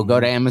 So go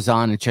to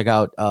Amazon and check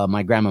out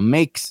my Grandma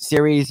Makes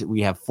series.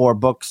 We have 4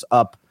 books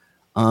up.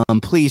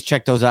 Please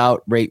check those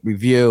out. Rate,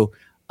 review.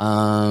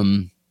 I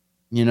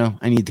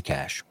need the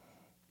cash.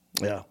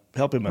 Yeah,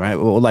 help him out. Right?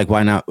 Well, like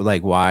why not?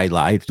 Like why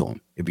lie to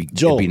him?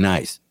 Joel. It'd be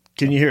nice.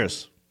 Can you hear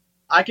us?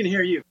 I can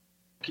hear you.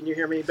 Can you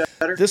hear me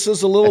better? This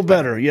is a little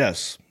better.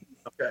 Yes.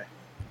 Okay.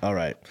 All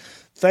right.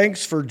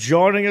 Thanks for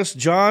joining us,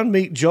 John.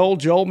 Meet Joel.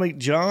 Joel, meet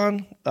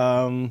John.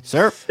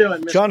 Sir.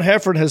 Doing, Mr. John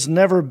Heffron has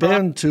never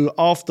been to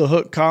Off the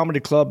Hook Comedy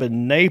Club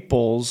in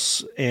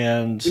Naples.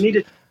 And You need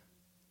to.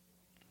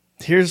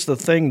 here's the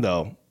thing,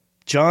 though.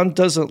 John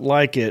doesn't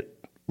like it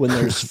when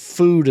there's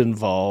food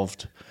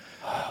involved.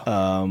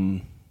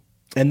 And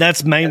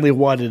that's mainly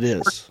what it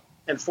is.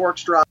 And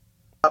forks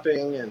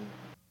dropping and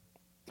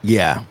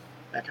Yeah.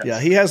 that kind Yeah,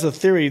 of he has a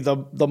theory.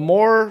 The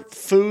more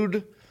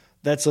food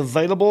that's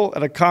available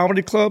at a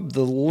comedy club,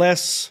 the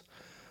less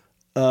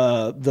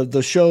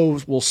the show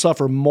will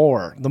suffer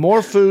more. The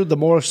more food, the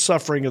more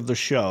suffering of the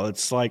show.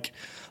 It's like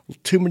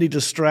too many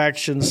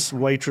distractions,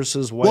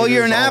 waitresses, waiters. Well,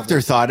 you're an all of it.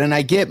 afterthought, and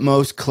I get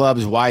most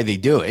clubs why they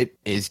do it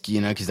is,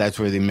 because that's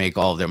where they make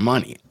all their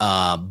money.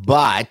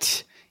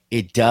 But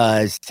it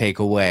does take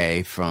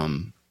away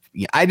from.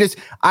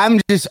 I'm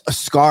just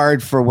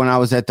scarred for when I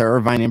was at the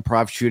Irvine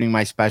Improv shooting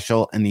my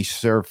special, and they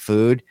serve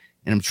food,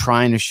 and I'm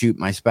trying to shoot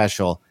my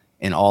special,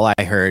 and all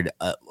I heard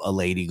a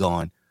lady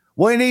going,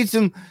 "Well, you need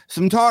some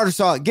tartar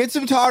sauce. Get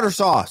some tartar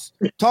sauce.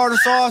 Tartar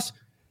sauce."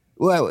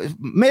 Well,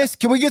 miss,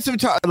 can we get some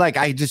like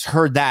I just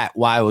heard that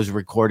while I was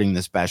recording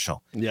the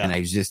special. Yeah. And I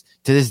was just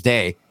to this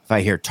day, if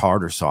I hear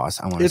tartar sauce,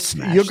 I want to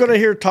smash. You're going to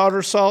hear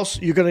tartar sauce.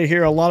 You're going to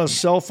hear a lot of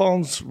cell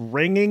phones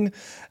ringing,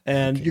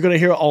 and you're going to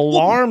hear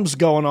alarms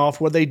going off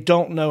where they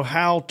don't know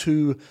how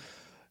to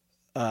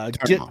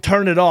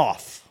turn it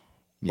off.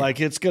 Yeah.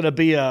 Like it's going to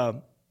be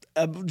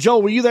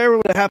Joel, were you there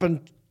when it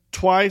happened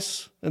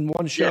twice in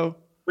one show?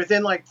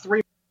 within like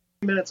 3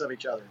 minutes of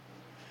each other.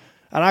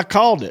 And I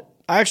called it.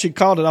 I actually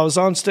called it. I was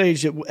on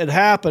stage. It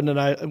happened,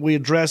 and we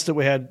addressed it.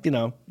 We had,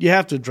 you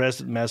have to address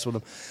it and mess with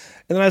them.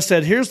 And then I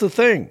said, here's the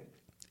thing.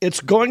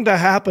 It's going to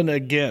happen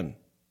again.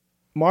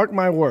 Mark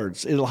my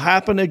words. It'll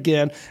happen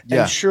again.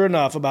 Yeah. And sure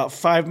enough, about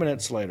 5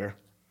 minutes later,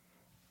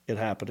 it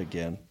happened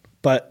again.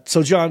 But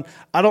so, John,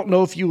 I don't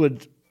know if you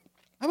would.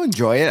 I would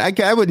enjoy it.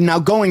 I would now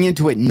going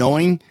into it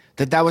knowing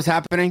that was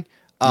happening.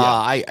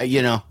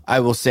 I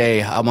will say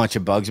how much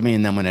it bugs me,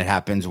 and then when it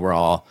happens, we're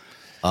all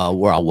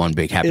one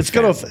big happy.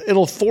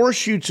 It'll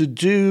force you to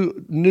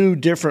do new,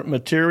 different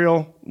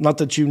material. Not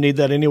that you need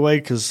that anyway,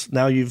 because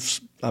now you've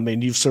I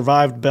mean, you've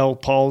survived Bell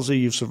palsy,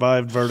 you've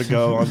survived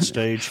vertigo on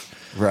stage.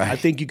 Right. I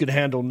think you could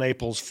handle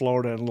Naples,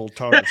 Florida, and a little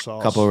tartar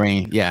sauce. Couple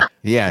rain. Yeah.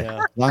 As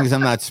long as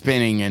I'm not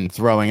spinning and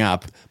throwing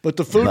up. But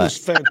the food is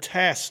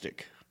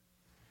fantastic.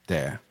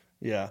 There.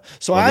 Yeah.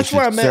 So Well, that's they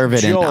where I should met serve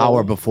it Joel. an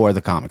hour before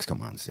the comics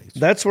come on stage.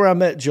 That's where I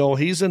met Joel.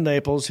 He's in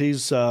Naples.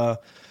 He's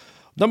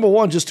number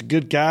one, just a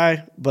good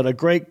guy, but a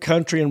great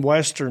country and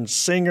western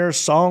singer,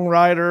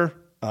 songwriter.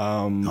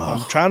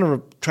 I'm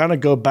trying to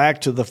go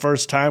back to the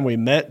first time we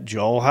met,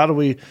 Joel.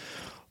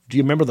 Do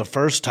you remember the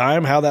first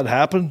time, how that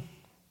happened?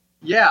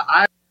 Yeah,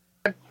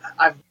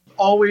 I've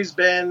always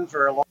been,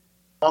 for a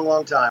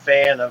long time, a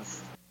fan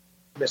of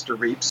Mr.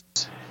 Reeps,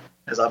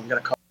 as I'm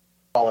going to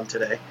call him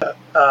today.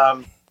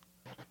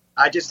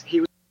 He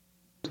was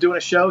doing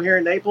a show here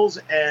in Naples,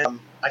 and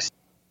I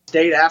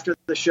stayed after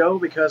the show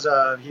because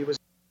he was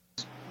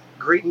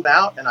greeting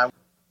out, and I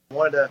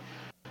wanted to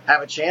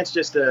have a chance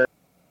just to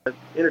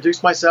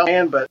introduce myself.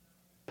 But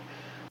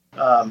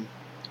I,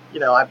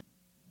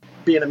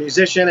 being a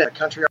musician and a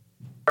country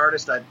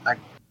artist, I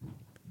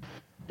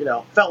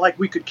felt like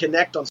we could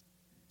connect on.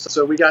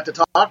 So we got to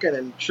talking,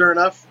 and sure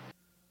enough,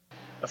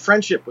 a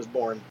friendship was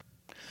born.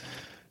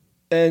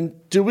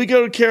 And did we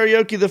go to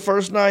karaoke the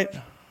first night?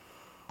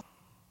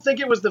 I think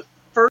it was the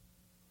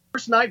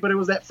first night, but it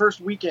was that first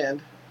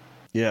weekend.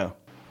 Yeah.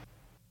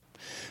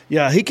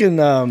 Yeah, he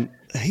can.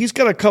 He's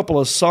got a couple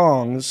of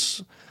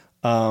songs.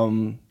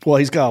 Well,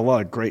 he's got a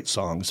lot of great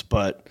songs,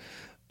 but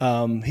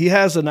he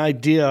has an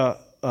idea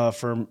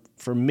for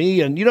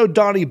me. And you know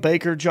Donnie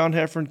Baker, John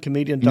Heffron,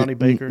 comedian Donnie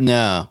Baker?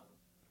 No.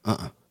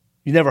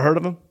 You never heard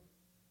of him?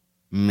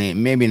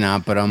 Maybe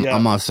not, but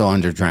I'm also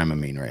under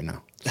Dramamine right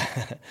now.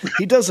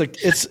 He does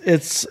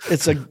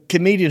it's a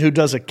comedian who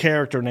does a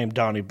character named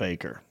Donnie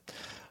Baker.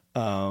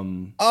 I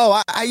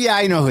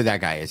know who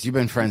that guy is. You've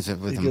been friends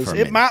with him for a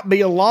minute. It might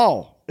be a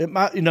law. It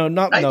might,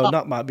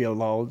 not might be a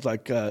law. It's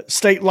like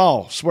state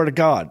law. Swear to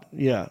God,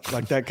 yeah,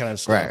 like that kind of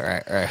stuff.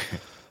 Right.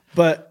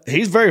 But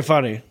he's very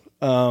funny.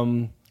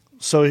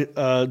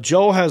 So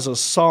Joel has a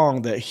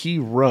song that he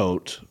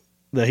wrote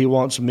that he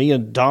wants me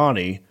and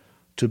Donnie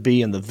to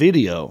be in the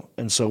video,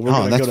 and so we're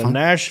going to go to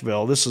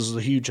Nashville. This is a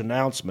huge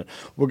announcement.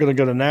 We're going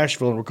to go to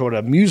Nashville and record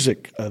a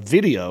music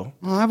video.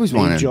 Well, I was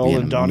wanting Joel to be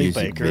in and a Donnie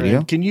music Baker. video.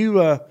 And can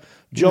you,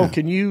 Joel?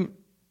 Can you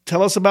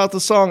tell us about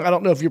the song? I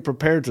don't know if you're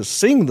prepared to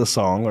sing the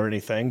song or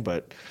anything,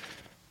 but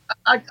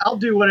I'll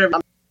do whatever.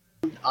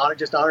 I'm honored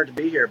to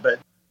be here. But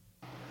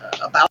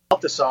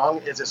about the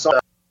song is a song.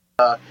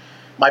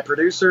 My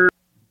producer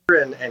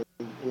and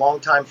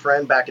longtime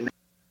friend back in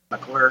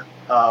McClure.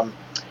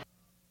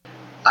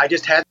 I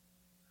just had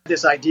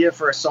this idea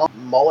for a song,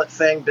 mullet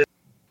thing,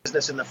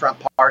 business in the front,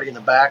 party in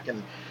the back,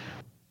 and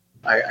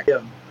I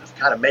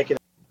kind of making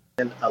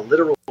a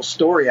literal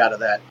story out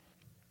of that,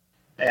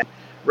 and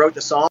wrote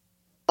the song,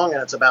 and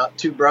it's about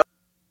two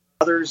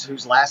brothers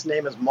whose last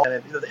name is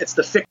Mullet. And it's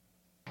the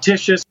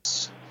fictitious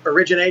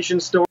origination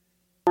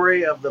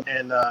story of them,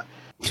 and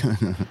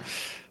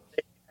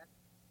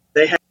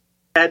they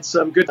had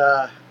some good,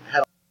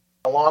 had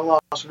a long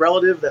lost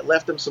relative that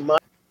left them some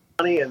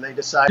money, and they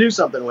decided to do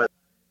something with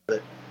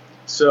it.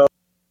 So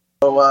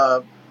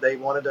they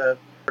wanted to,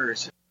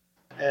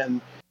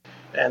 and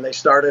they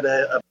started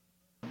a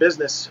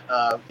business.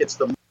 It's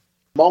the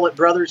Mullet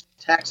Brothers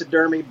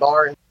Taxidermy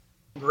Bar and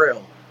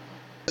Grill.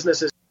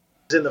 Business is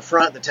in the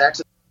front, the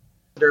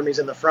taxidermy's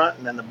in the front,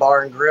 and then the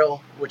bar and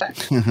grill.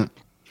 And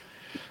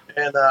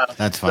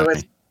that's funny. So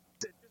it's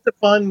just a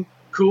fun,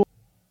 cool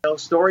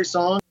story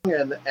song,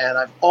 and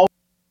I've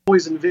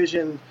always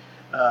envisioned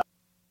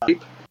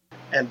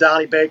and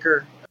Donnie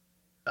Baker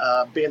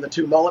being the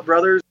two Mullet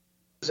Brothers,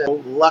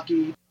 and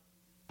lucky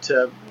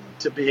to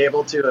be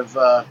able to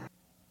have.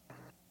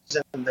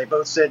 And they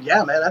both said,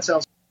 "Yeah, man, that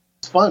sounds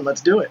fun. Let's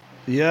do it."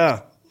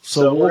 Yeah.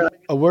 So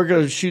we're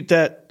going to shoot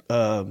that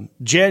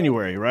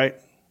January, right?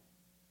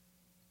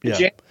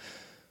 Yeah.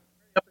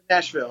 Up in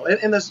Nashville,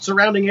 in the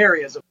surrounding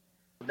areas of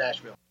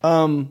Nashville.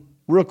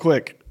 Real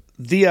quick,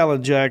 the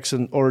Alan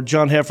Jackson or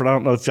John Heffron. I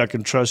don't know if I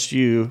can trust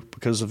you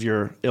because of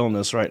your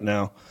illness right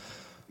now.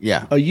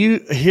 Yeah. Are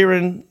you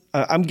hearing?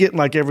 I'm getting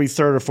like every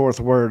third or fourth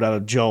word out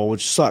of Joel,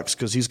 which sucks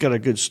because he's got a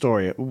good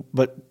story.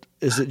 But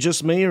is it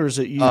just me or is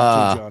it you too,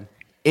 John?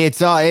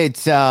 It's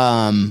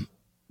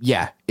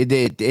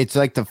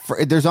like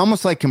there's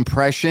almost like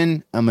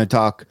compression. I'm gonna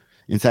talk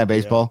inside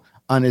baseball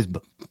on his.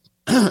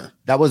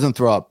 That wasn't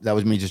throw up. That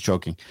was me just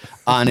choking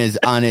on his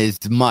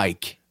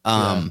mic.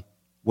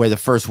 Where the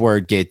first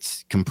word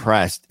gets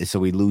compressed, so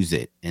we lose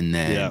it, and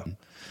then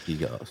he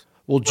goes.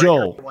 Well,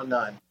 Joel.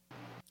 1-9.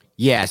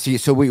 Yeah.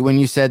 So when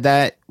you said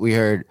that, we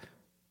heard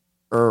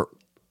Acre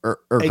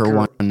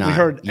 1-9. We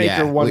heard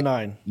Acre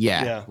 1-9.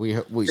 Yeah.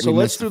 So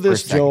let's do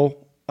this,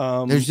 Joel.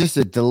 There's just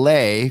a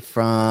delay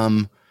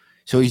from.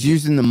 So he's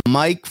using the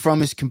mic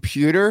from his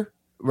computer,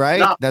 right?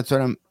 No. That's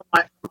what I'm.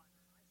 My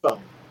phone.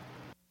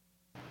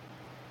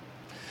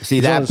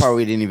 See, that part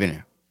we didn't even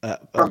hear.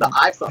 From the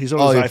iPhone. He's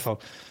on his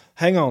iPhone.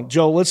 Hang on,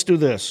 Joel. Let's do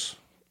this.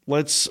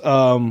 Let's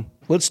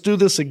do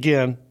this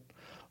again,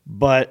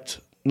 but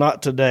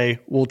not today.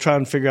 We'll try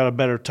and figure out a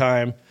better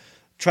time.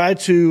 Try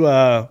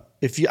to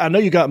I know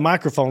you got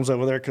microphones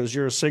over there because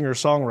you're a singer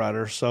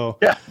songwriter. So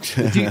Yeah.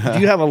 do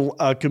you have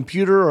a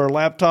computer or a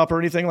laptop or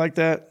anything like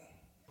that?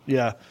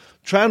 Yeah.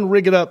 Try and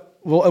rig it up.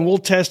 We'll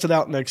test it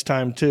out next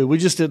time too. We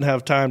just didn't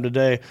have time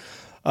today.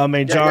 I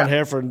mean, John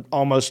Heffron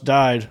almost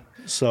died,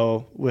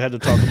 so we had to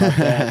talk about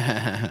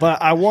that.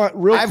 But I want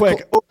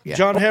quick,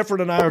 John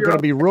Heffron and I are going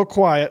to be real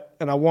quiet,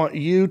 and I want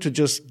you to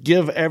just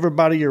give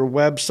everybody your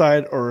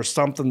website or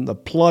something to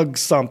plug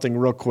something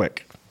real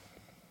quick.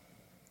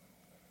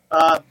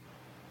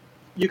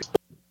 You can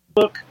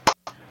book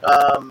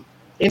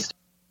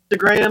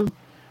Instagram,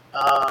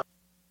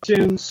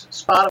 iTunes,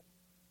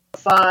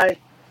 Spotify,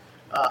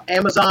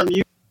 Amazon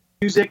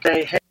Music.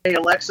 Hey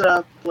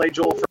Alexa, play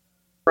Joel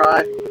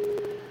Fry.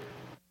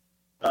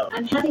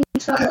 I'm having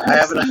trouble I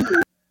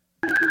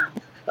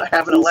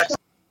have an Alexa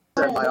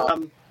at my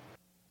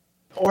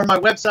or my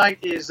website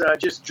is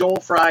just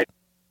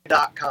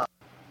joelfry.com.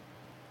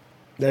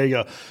 There you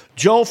go.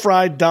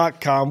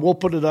 joelfry.com. We'll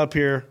put it up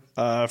here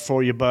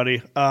for you,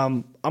 buddy.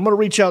 I'm going to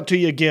reach out to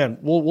you again.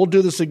 We'll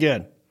do this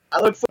again.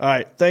 I look All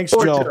right. Thanks,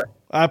 forward Joel. to it.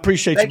 I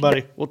appreciate you, Thank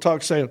buddy. you. We'll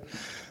talk soon.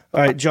 All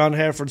right, John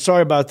Heffron.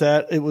 Sorry about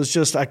that. It was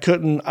just I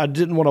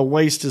didn't want to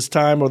waste his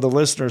time or the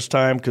listeners'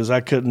 time because I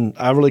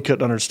really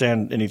couldn't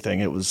understand anything.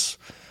 It was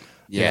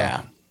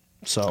Yeah.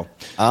 so.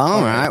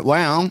 All right.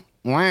 Well.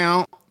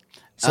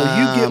 So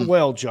you get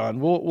well, John.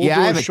 We'll do I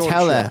have a short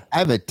show. I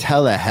have a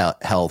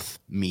telehealth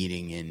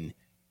meeting in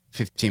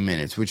 15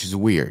 minutes, which is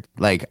weird.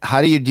 Like,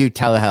 how do you do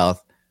telehealth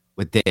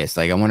with this?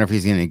 Like, I wonder if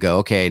he's going to go,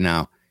 okay,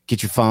 now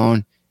get your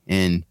phone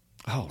and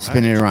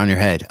spin it around your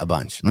head a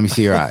bunch. Let me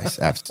see your eyes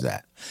after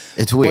that.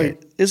 It's weird.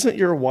 Wait, isn't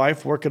your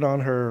wife working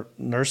on her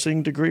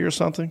nursing degree or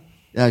something?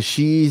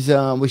 She's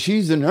a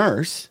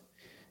nurse,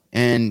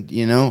 and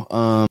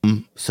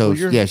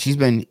she's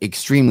been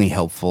extremely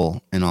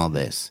helpful in all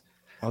this.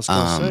 I was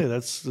going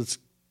to say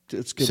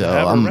it's good so to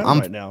have her I'm around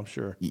right now. I'm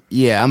sure.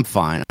 Yeah, I'm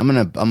fine. I'm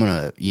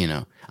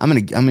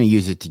gonna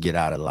use it to get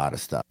out of a lot of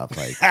stuff.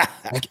 Like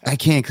I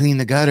can't clean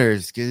the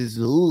gutters because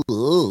They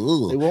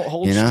won't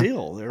hold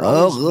still. They're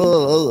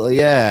always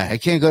yeah. I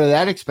can't go to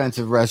that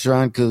expensive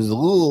restaurant because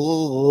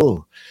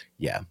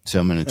yeah.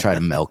 So I'm gonna try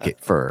to milk it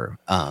for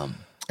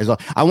as well.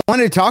 I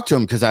wanted to talk to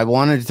him because I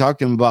wanted to talk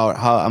to him about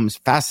how I'm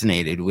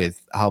fascinated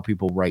with how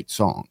people write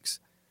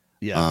songs.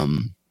 Yeah.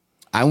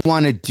 I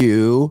want to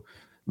do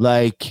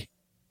like,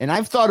 and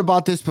I've thought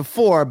about this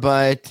before,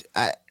 but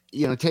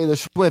Taylor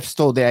Swift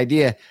stole the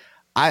idea.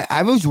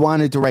 I've always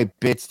wanted to write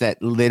bits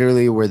that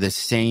literally were the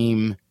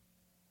same,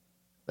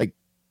 like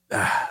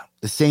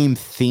the same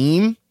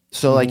theme.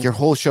 So like your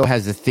whole show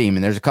has a theme,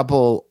 and there's a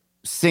couple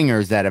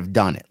singers that have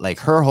done it. Like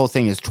her whole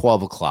thing is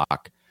 12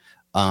 o'clock,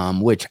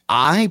 which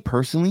I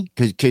personally,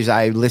 because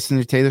I listen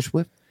to Taylor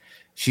Swift,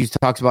 she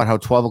talks about how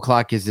 12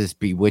 o'clock is this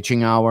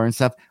bewitching hour and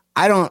stuff.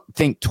 I don't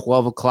think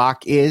 12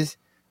 o'clock is.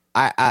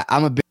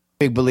 I'm a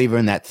big believer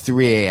in that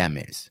 3 a.m.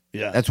 is.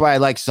 Yeah. That's why I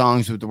like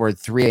songs with the word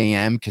 3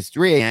 a.m. because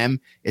 3 a.m.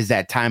 is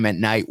that time at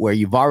night where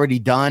you've already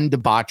done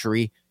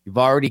debauchery. You've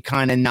already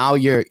now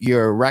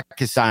you're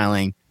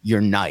reconciling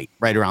your night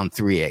right around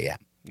 3 a.m.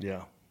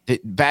 Yeah.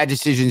 Bad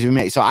decisions you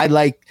make. So I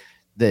like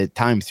the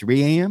time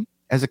 3 a.m.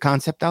 as a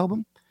concept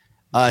album.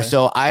 Okay.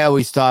 So I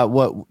always thought,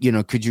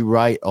 could you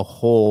write a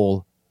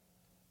whole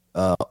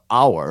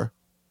hour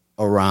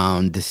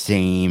around the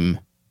same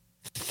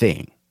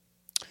thing?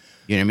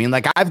 You know what I mean?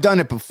 Like I've done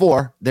it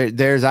before. I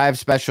have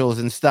specials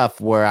and stuff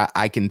where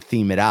I can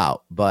theme it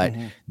out. But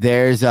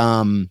there's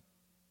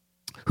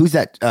who's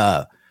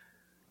that?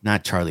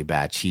 Not Charlie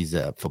Batch. He's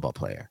a football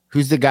player.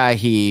 Who's the guy?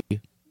 He's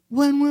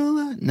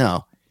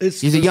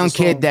a young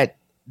kid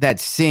that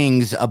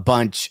sings a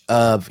bunch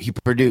of. He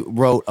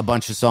wrote a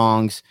bunch of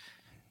songs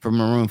for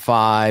Maroon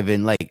 5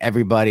 and like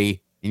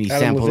everybody, and he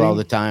sampled all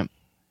the time.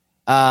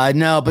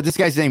 No, but this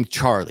guy's named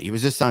Charlie. He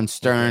was just on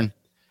Stern.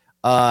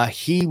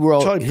 He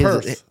wrote Charlie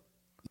Puth.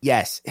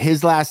 Yes,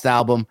 his last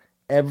album,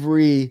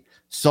 every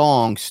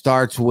song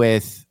starts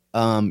with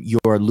 "You're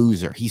a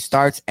loser." He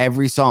starts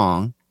every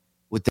song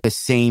with the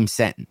same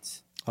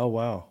sentence. Oh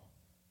wow.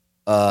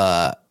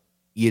 And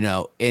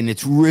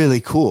it's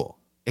really cool.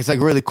 It's like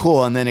really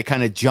cool, and then it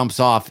kind of jumps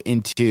off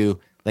into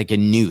like a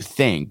new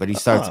thing. But he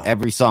starts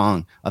every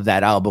song of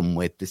that album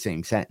with the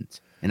same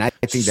sentence, and I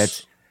think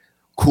that's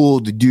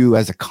cool to do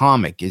as a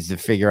comic, is to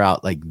figure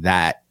out like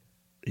that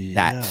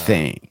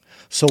thing.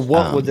 So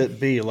what would it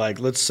be? Like,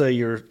 let's say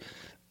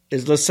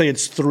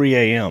it's 3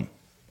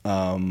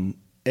 a.m.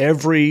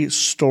 Every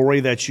story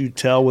that you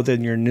tell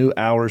within your new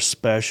hour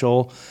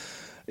special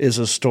is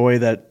a story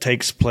that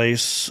takes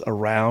place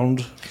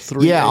around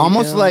 3 Yeah, a.m.?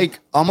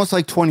 almost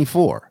like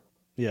 24.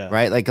 Yeah.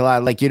 Right? Like a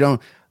lot, like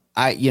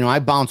I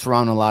bounce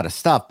around a lot of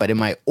stuff, but in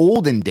my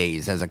olden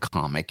days as a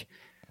comic,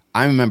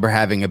 I remember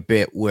having a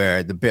bit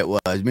where the bit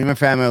was me and my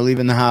family are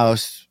leaving the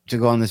house to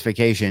go on this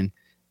vacation,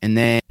 and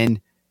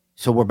then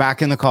so we're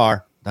back in the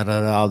car.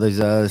 There's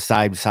a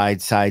side story.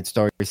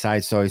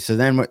 So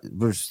then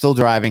we're still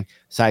driving,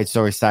 side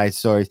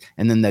stories,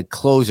 and then the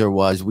closer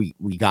was we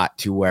got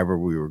to wherever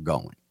we were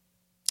going.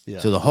 Yeah.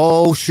 So the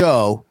whole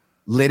show,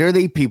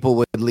 literally, people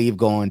would leave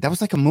going, that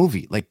was like a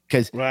movie. Like,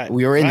 because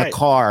we were in the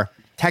car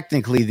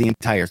technically the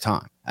entire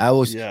time. I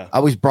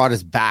always brought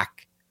us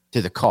back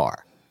to the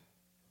car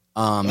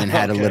and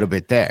had a little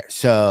bit there.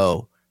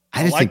 So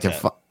I just think they're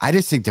fun. I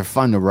just think they're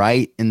fun to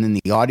write, and then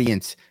the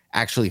audience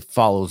actually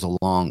follows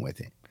along with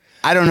it.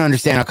 I don't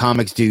understand how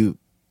comics do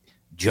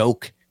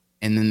joke,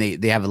 and then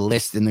they have a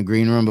list in the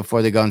green room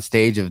before they go on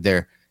stage of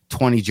their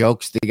 20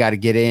 jokes they got to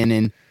get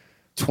in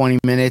 20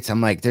 minutes.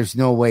 I'm like, there's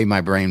no way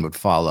my brain would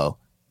follow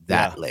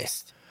that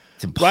list.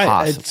 It's impossible.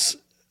 Right. It's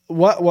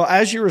well,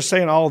 as you were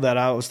saying all that,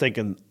 I was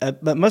thinking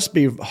that must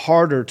be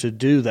harder to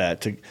do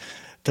that,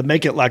 to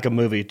make it like a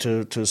movie,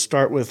 to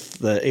start with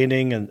the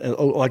ending and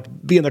like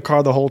be in the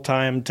car the whole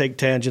time, take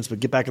tangents,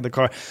 but get back in the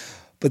car.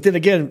 But then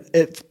again,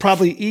 it's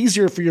probably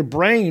easier for your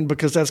brain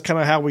because that's kind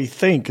of how we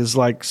think, is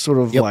like sort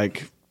of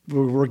like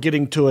we're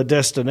getting to a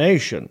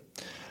destination.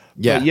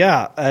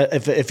 Yeah.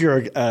 But if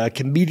you're a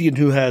comedian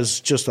who has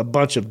just a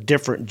bunch of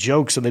different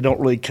jokes and they don't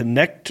really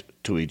connect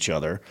to each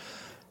other,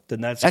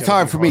 then that's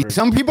hard for me.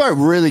 Some people are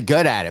really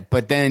good at it,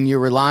 but then you're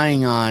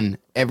relying on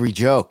every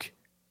joke.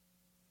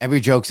 Every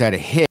joke's at a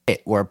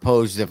hit, where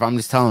opposed if I'm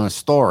just telling a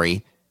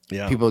story,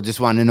 people just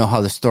want to know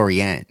how the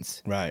story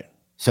ends. Right.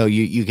 So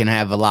you can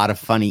have a lot of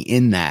funny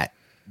in that,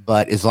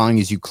 but as long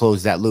as you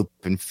close that loop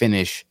and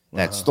finish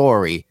that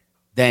story,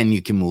 then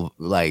you can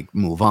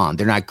move on.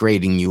 They're not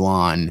grading you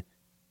on,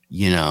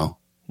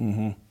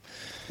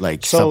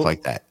 like stuff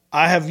like that.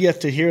 I have yet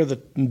to hear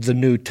the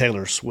new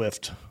Taylor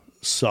Swift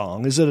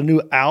song. Is it a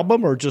new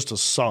album or just a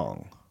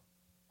song?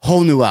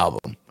 Whole new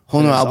album.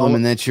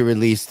 And then she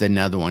released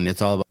another one.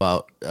 It's all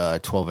about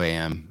 12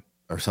 a.m.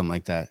 or something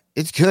like that.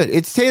 It's good.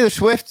 It's Taylor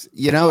Swift.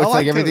 It's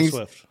like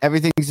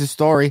everything's a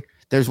story.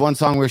 There's one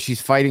song where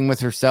she's fighting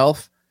with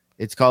herself.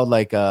 It's called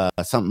like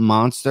something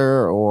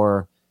monster,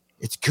 or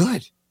it's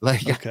good.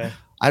 Like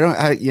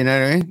I you know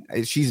what I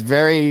mean? She's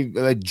very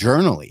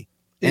journally,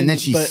 and then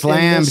she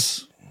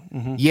slams.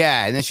 And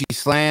then she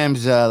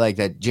slams like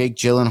that Jake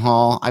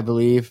Gyllenhaal, I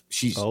believe.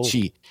 She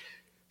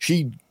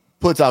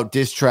puts out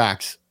diss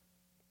tracks.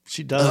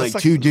 She does.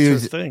 Like two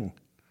dudes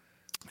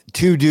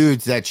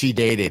that she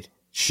dated.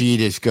 She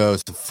just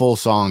goes the full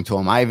song to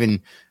them. I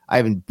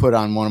even put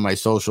on one of my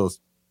socials.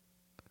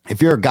 If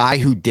you're a guy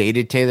who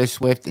dated Taylor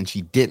Swift and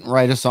she didn't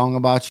write a song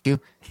about you,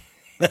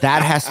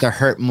 that has to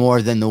hurt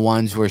more than the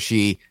ones where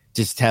she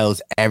just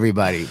tells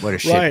everybody what a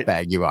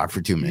shitbag you are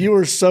for 2 minutes. You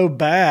were so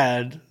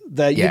bad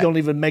that you don't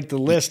even make the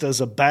list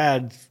as a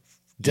bad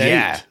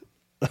date.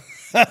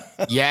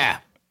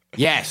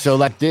 Yeah. So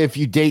like if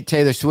you date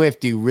Taylor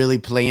Swift, you really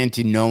play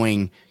into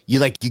knowing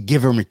you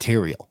give her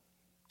material.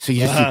 So you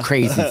just do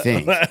crazy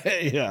things.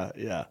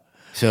 Yeah.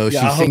 So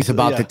she sings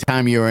about the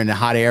time you were in a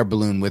hot air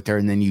balloon with her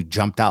and then you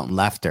jumped out and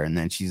left her. And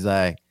then she's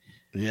like,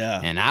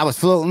 and I was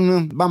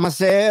floating by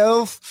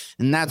myself.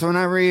 And that's when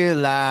I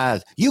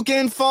realized you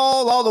can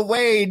fall all the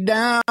way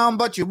down,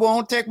 but you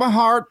won't take my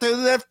heart to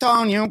lift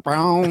on you.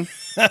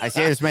 I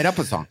say I just made up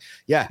a song.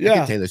 I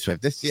get Taylor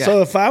Swift.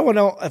 So if I went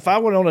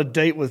on a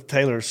date with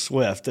Taylor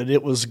Swift and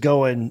it was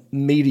going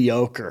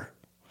mediocre,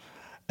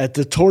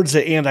 towards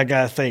the end, I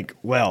got to think,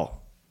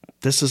 well,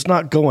 this is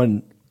not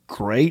going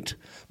great,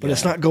 but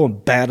it's not going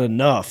bad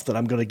enough that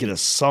I'm going to get a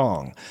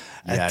song.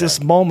 At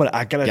this moment,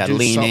 I got to do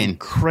something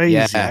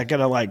crazy. I got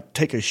to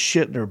take a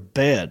shit in her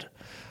bed.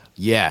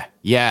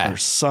 Or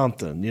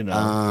something,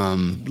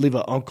 leave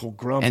an Uncle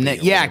Grumpy. And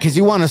because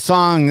you want a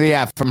song,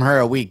 from her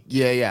a week.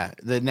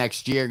 The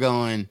next year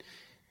going,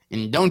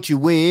 and don't you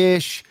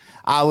wish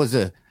I was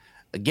a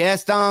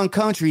guest on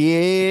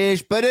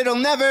Country-ish, but it'll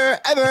never,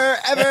 ever,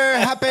 ever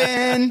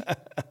happen.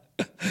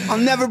 I'll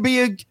never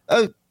be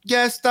a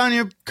guest on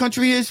your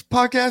Country-ish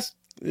podcast.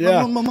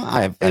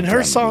 And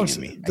her songs,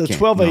 the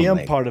 12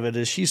 a.m. part of it,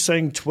 is she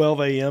saying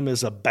 12 a.m.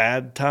 is a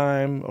bad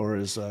time, or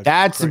is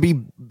that's to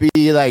be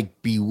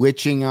like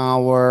bewitching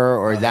hour,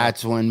 or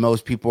that's when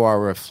most people are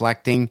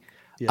reflecting?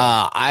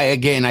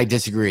 I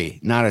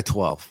disagree. Not at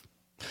 12.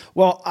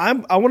 Well, I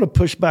want to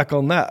push back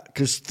on that,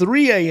 because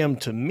 3 a.m.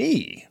 to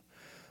me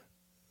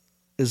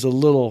is a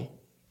little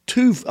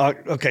too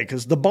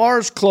because the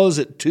bars close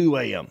at 2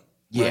 a.m.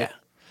 Right?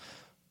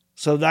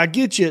 So I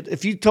get you.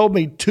 If you told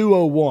me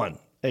 2:01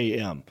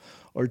 a.m.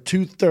 or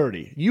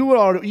 2:30, you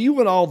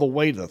went all the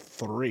way to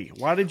 3.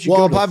 Why did you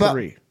go to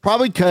 3?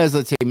 Probably because,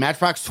 let's say,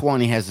 Matchbox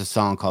 20 has a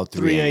song called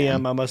 3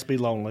 a.m. I Must Be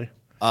Lonely.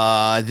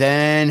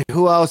 Then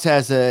who else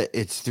has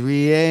it's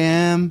 3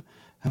 a.m.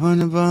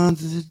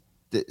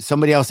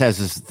 Somebody else has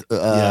this.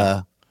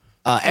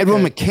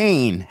 Edwin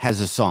McCain has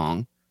a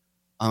song.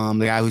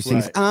 The guy who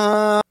sings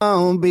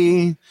 "I'll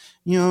Be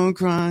Your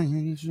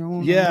Crying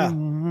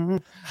Shoulder."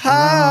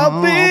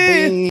 I'll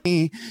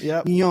be.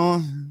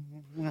 Your.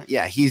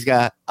 Yeah, he's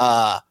got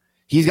a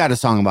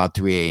song about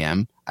 3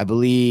 a.m. I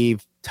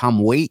believe Tom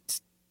Waits.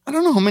 I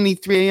don't know how many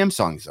 3 a.m.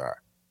 songs there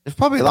are. There's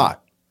probably a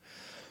lot.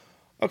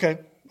 Okay.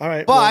 All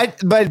right.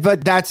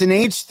 But that's an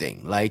age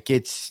thing. Like,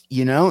 it's,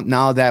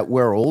 now that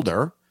we're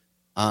older,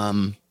 I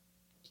mean,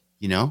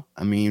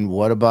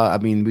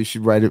 we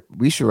should write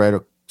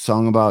a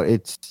song about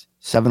it's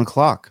 7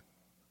 o'clock.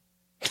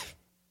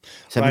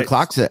 7 Right.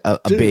 o'clock's a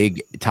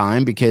big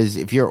time because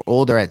if you're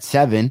older at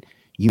 7,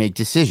 you make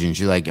decisions.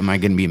 You're like, am I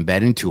going to be in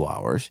bed in 2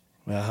 hours?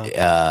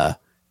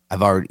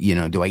 I've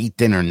already, do I eat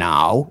dinner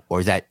now, or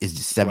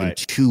is 7 Right.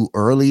 too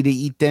early to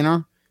eat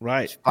dinner?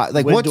 Right.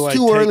 Like, When what's do I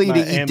too take early my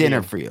to eat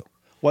dinner Ambien? for you?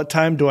 What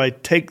time do I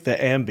take the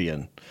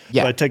Ambien?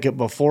 Yeah. Do I take it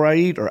before I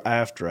eat or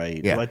after I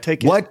eat? Yeah. Do I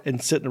take it What-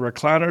 and sit in a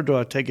recliner? Do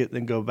I take it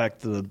and go back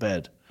to the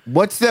bed?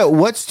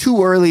 What's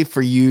too early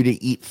for you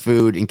to eat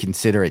food and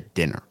consider it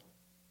dinner?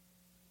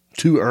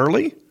 Too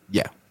early?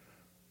 Yeah.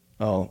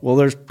 Oh, well,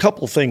 there's a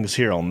couple things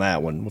here on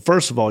that one. Well,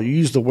 first of all, you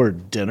use the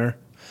word dinner.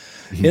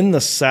 In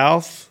the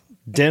South,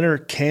 dinner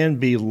can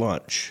be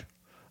lunch.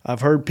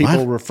 I've heard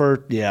people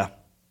What? yeah,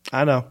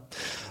 I know.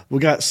 We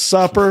got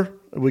supper,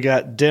 we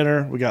got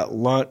dinner, we got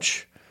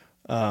lunch.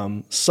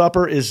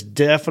 Supper is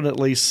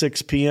definitely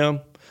 6 p.m.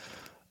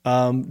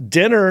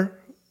 Dinner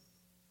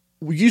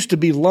used to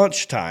be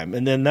lunchtime,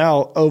 and then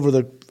now over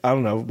the,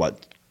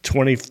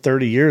 20,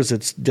 30 years,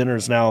 dinner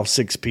is now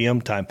 6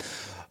 p.m. time.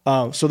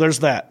 So there's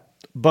that.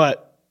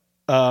 But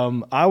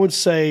I would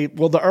say,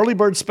 well, the early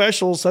bird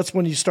specials, that's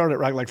when you start at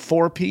like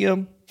 4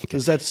 p.m.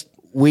 because that's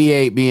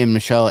Me and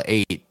Michelle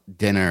ate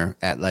dinner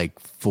at like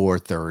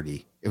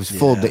 4:30. It was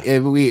full.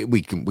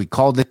 We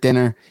called it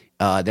dinner.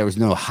 There was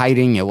no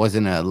hiding. It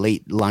wasn't a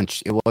late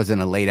lunch. It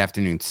wasn't a late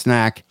afternoon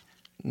snack.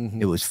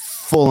 It was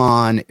full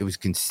on. It was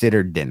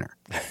considered dinner,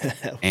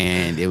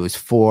 and it was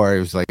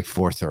like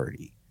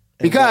 4:30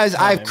 because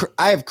I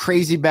have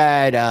crazy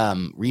bad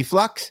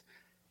reflux.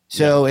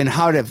 So, and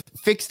how to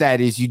fix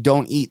that is you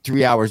don't eat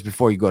 3 hours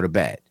before you go to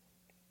bed.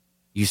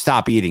 You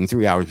stop eating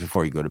 3 hours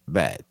before you go to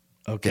bed.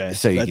 okay.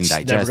 So you can That's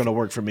digest never it. going to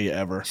work for me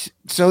ever.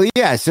 So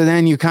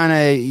then you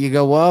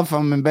go, well, if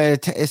I'm in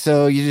bed,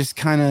 so you just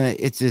kind of,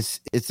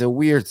 it's a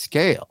weird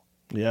scale.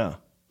 Yeah.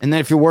 And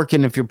then if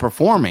you're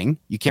performing,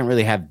 you can't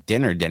really have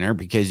dinner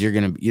because you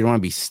don't want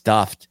to be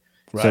stuffed.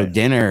 So Right.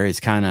 dinner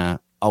is kind of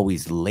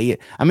always late.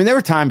 I mean, there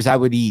were times I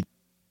would eat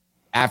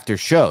after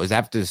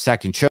the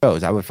second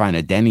shows, I would find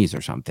a Denny's or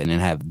something and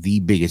have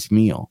the biggest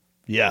meal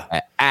Yeah.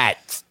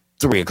 at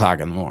 3 o'clock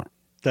in the morning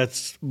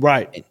That's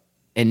right.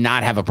 and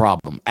not have a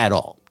problem at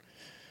all.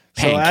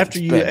 So Pancakes, after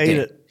you but ate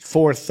dinner. at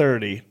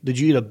 4:30, did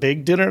you eat a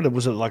big dinner?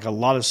 Was it like a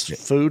lot of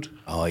food?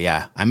 Oh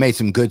yeah, I made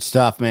some good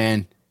stuff,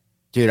 man.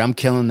 Dude, I'm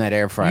killing that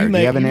air fryer. Do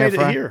you have an air made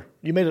fryer? it here.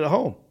 You made it at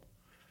home.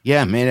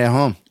 Yeah, made it at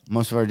home.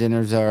 Most of our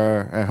dinners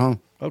are at home.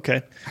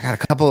 Okay. I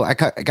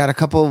got a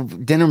couple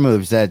dinner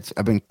moves that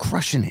I've been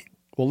crushing it.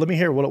 Well, let me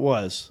hear what it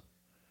was.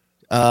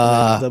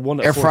 The one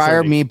at Air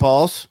fryer 4:30.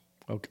 meatballs,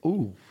 Okay.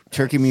 Ooh.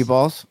 turkey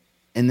meatballs,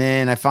 and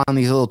then I found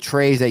these little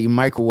trays that you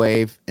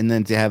microwave, and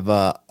then to have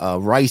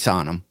rice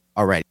on them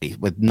already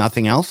with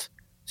nothing else,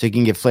 so you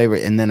can get flavor.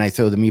 And then I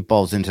throw the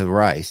meatballs into the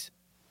rice,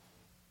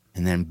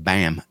 and then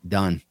bam,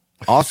 done.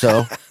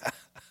 Also,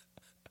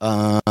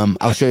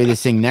 I'll show you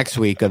this thing next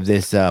week of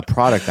this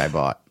product I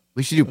bought.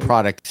 We should do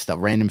product stuff,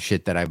 random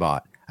shit that I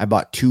bought. I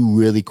bought 2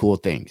 really cool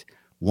things.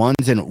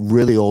 One's a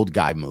really old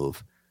guy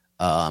move,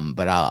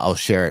 but I'll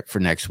share it for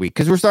next week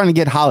because we're starting to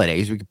get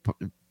holidays. We could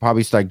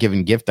probably start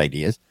giving gift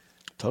ideas.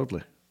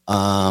 Totally.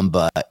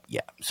 But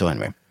yeah. So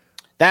anyway,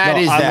 I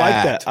I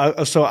like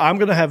that. So I'm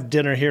going to have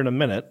dinner here in a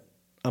minute.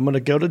 I'm going to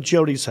go to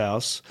Jody's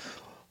house.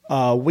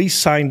 We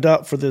signed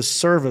up for this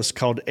service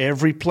called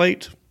Every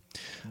Plate.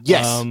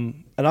 Yes.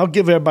 And I'll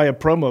give everybody a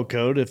promo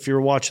code if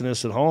you're watching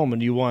this at home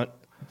and you want,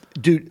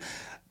 dude,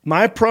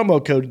 my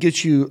promo code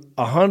gets you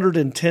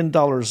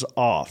 $110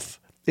 off.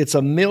 It's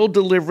a meal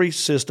delivery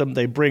system.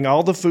 They bring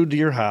all the food to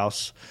your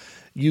house.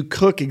 You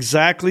cook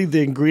exactly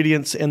the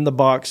ingredients in the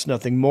box,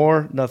 nothing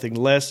more, nothing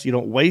less. You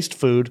don't waste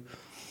food.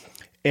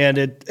 And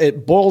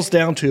it boils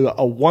down to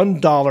a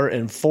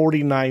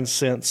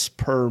 $1.49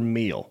 per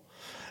meal.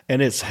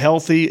 And it's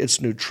healthy,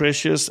 it's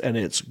nutritious, and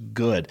it's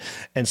good.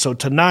 And so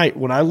tonight,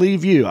 when I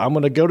leave you, I'm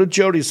going to go to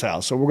Jody's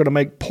house. So we're going to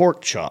make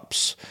pork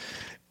chops.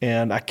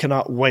 And I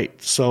cannot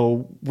wait.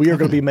 So we are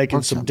going to be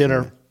making some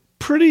dinner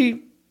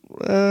pretty,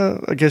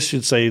 I guess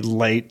you'd say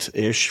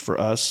late-ish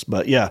for us.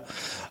 But yeah.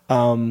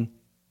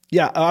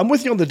 Yeah, I'm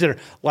with you on the dinner.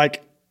 What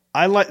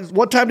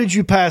time did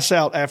you pass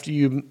out after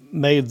you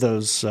made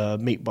those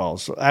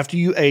meatballs? After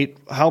you ate,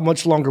 how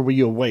much longer were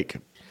you awake?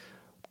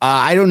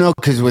 I don't know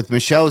because with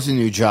Michelle's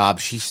new job,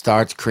 she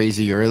starts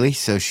crazy early,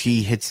 so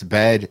she hits the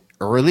bed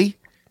early.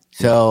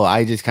 So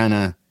I just kind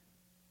of,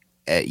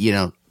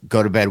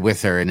 go to bed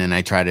with her, and then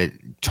I try to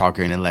talk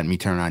her into letting me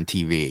turn on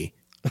TV.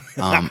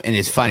 And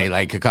it's funny, I'm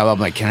like,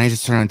 can I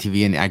just turn on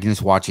TV and I can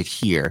just watch it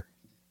here?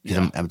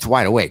 Because it's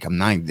wide awake.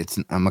 I'm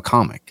a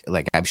comic.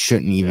 Like I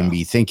shouldn't even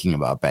be thinking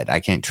about bed.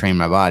 I can't train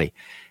my body.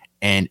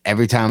 And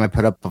every time I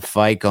put up a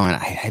fight going,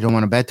 I don't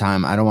want a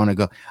bedtime. I don't want to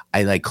go.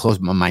 I close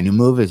my new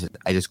move is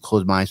I just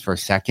close my eyes for a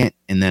second.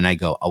 And then I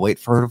go, I'll wait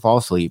for her to fall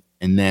asleep.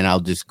 And then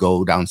I'll just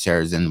go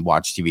downstairs and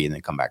watch TV and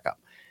then come back up.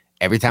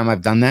 Every time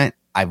I've done that,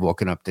 I've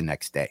woken up the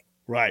next day.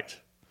 Right.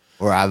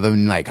 Or I've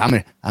been like, I'm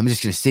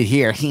just going to sit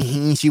here.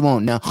 She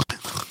won't know.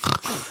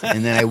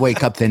 And then I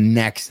wake up the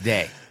next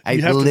day. I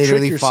You have to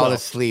literally trick fall yourself.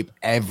 asleep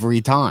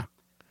every time.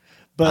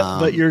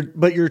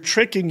 But you're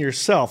tricking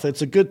yourself.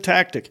 It's a good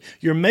tactic.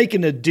 You're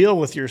making a deal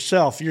with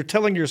yourself. You're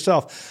telling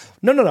yourself,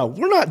 no,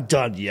 we're not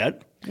done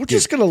yet. We're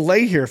just going to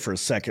lay here for a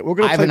second. We're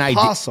going to play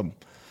possum.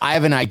 I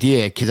have an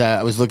idea because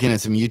I was looking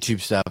at some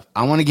YouTube stuff.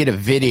 I want to get a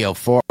video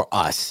for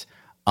us.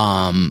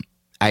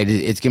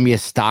 It's going to be a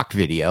stock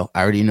video.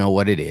 I already know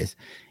what it is.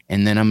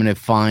 And then I'm going to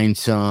find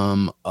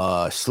some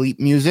sleep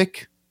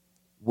music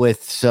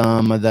with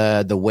some of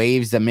the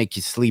waves that make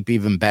you sleep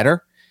even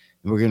better.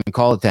 We're going to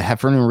call it the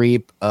Heffron and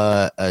Reep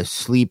a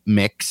sleep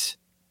mix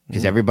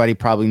because everybody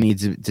probably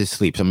needs to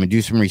sleep. So I'm going to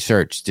do some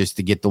research just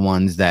to get the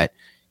ones that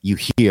you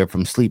hear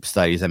from sleep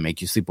studies that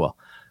make you sleep well.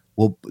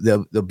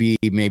 They'll be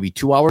maybe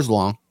 2 hours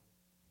long.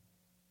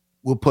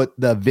 We'll put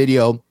the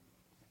video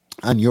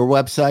on your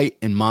website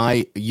and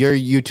your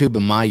YouTube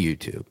and my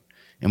YouTube.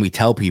 And we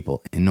tell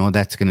people, and know what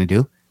that's going to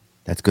do?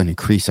 That's going to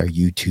increase our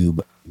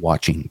YouTube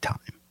watching time.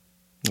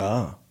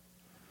 Ah.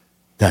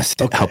 Thus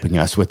helping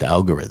us with the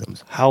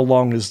algorithms. How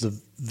long is the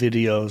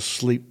video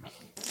sleep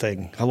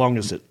thing? How long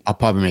is it? I'll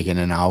probably make it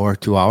an hour,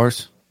 2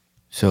 hours.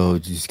 So you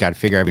just got to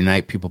figure every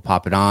night people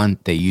pop it on.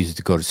 They use it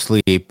to go to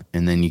sleep.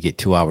 And then you get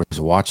 2 hours of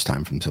watch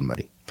time from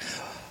somebody.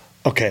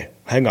 Okay.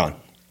 Hang on.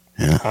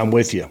 Yeah. I'm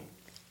with you.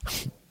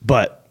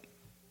 But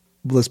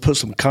let's put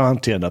some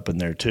content up in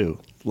there too.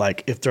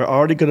 Like if they're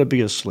already going to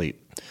be asleep,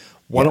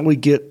 why don't we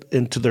get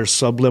into their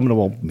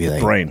subliminal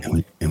brain?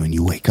 And when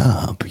you wake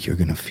up, you're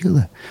going to feel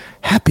the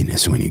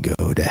happiness when you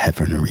go to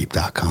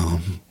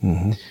heffronandreep.com.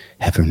 Mm-hmm.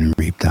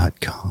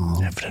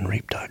 heffronandreep.com.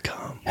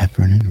 heffronandreep.com.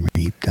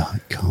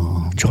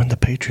 heffronandreep.com. Join the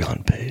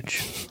Patreon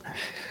page.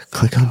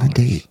 Click on the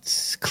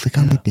dates. Click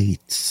on the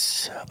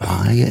dates.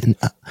 Buy an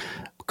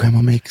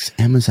Grandma Makes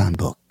Amazon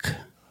book.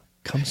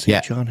 Come see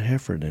John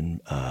Heffron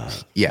in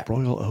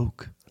Royal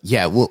Oak.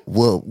 Yeah, we'll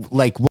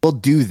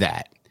do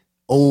that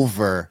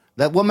over.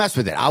 We'll mess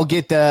with it. I'll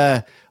get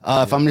the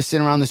if I'm just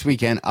sitting around this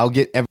weekend, I'll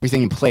get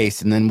everything in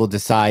place, and then we'll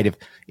decide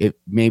if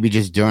maybe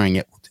just during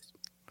it.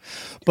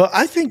 But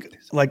I think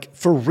like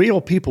for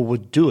real people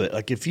would do it.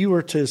 Like if you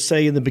were to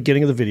say in the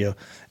beginning of the video,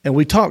 and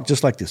we talk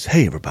just like this.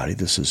 Hey everybody,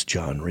 this is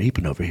John Reep,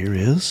 and over here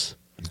is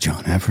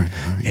John Heffron,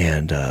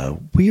 and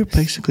we are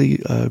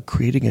basically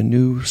creating a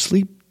new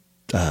sleep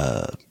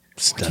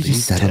study.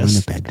 Just settle test.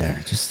 in the bed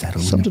there. Just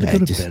settle Something in the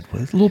bed. to go to bed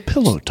with. A little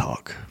pillow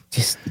talk.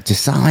 Just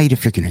decide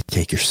if you're going to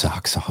take your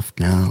socks off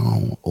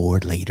now or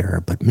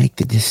later, but make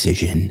the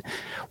decision.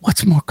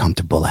 What's more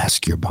comfortable?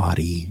 Ask your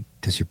body.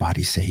 Does your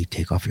body say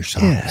take off your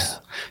socks? Yeah.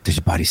 Does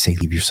your body say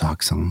leave your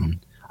socks on?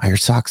 Are your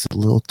socks a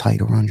little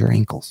tight around your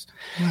ankles?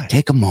 Right.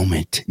 Take a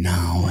moment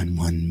now and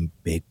one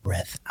big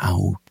breath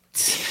out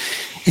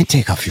and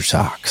take off your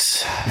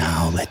socks.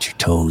 Now let your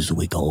toes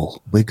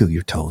wiggle. Wiggle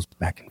your toes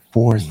back and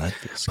forth.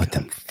 Put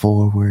them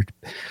forward.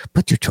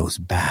 Put your toes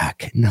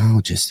back. Now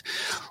just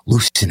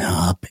loosen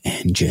up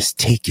and just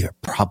take your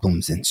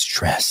problems and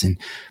stress and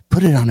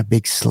put it on a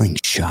big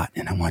slingshot.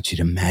 And I want you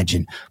to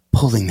imagine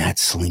pulling that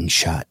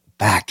slingshot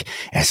back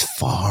as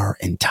far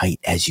and tight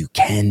as you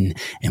can.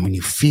 And when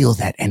you feel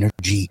that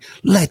energy,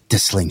 let the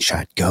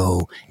slingshot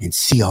go and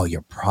see all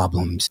your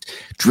problems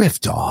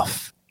drift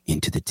off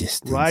into the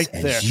distance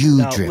as you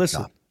now, drift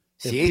listen, up.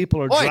 If See?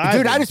 people are driving,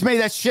 dude, I just made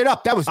that shit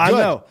up. That was good. I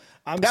know.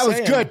 That was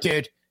good,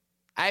 dude.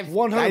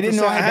 100%. I didn't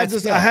know I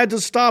had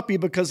to stop you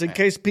because in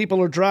case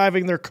people are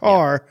driving their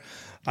car,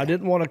 I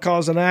didn't want to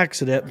cause an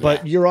accident.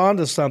 But you're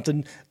onto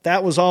something.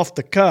 That was off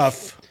the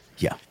cuff.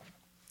 Yeah,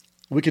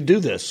 we could do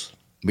this.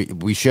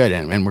 We should,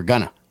 and we're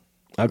gonna.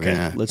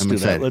 Okay, let's do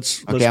that.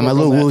 Let's I'm a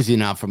little woozy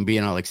now from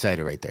being all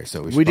excited right there.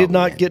 So we did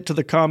not get to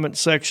the comment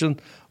section.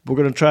 We're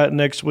going to try it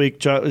next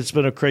week. It's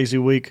been a crazy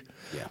week,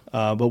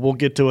 but we'll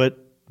get to it.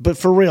 But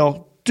for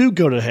real, do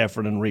go to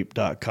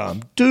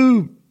heffronandreep.com.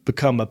 Do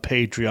become a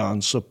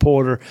Patreon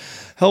supporter.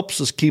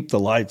 Helps us keep the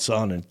lights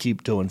on and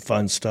keep doing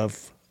fun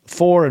stuff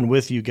for and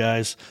with you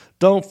guys.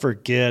 Don't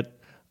forget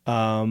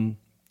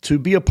to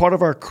be a part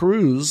of our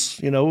cruise.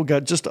 You know, we've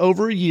got just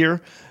over a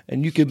year,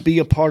 and you can be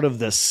a part of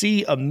the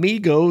Sea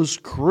Amigos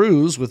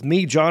cruise with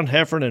me, John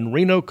Heffron, and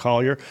Reno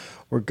Collier.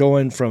 We're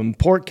going from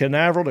Port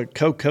Canaveral to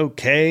Coco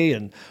Cay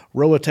and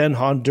Roatan,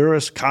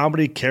 Honduras,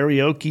 comedy,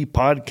 karaoke,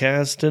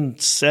 podcast in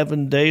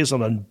 7 days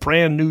on a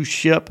brand new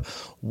ship,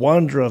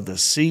 Wonder of the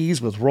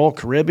Seas with Royal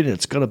Caribbean.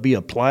 It's going to be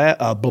a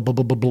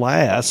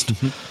blast.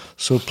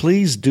 So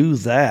please do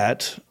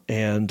that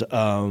and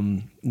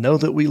know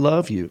that we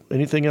love you.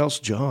 Anything else,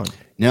 John?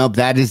 Nope,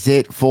 that is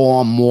it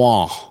for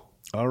moi.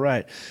 All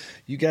right.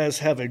 You guys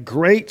have a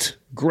great,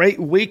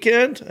 great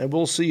weekend, and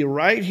we'll see you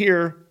right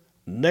here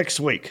next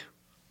week.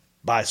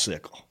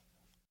 Bicycle.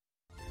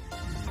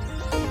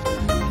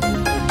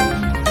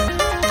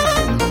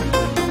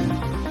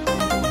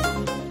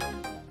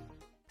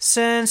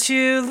 Since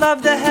you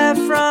love the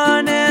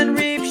Heffron and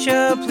Reep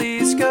show,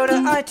 please go to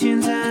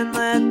iTunes and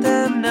let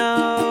them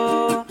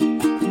know.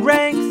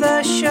 Rank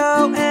the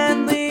show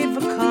and leave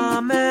a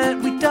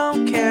comment. We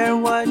don't care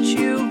what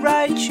you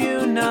write,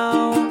 you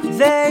know.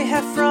 They,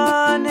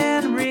 Heffron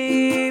and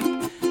Reep,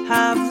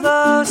 have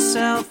low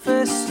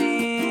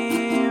self-esteem.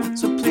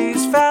 So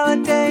please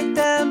validate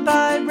them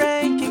by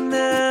ranking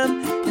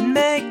them and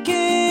make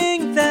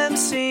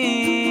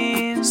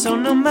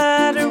no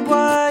matter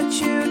what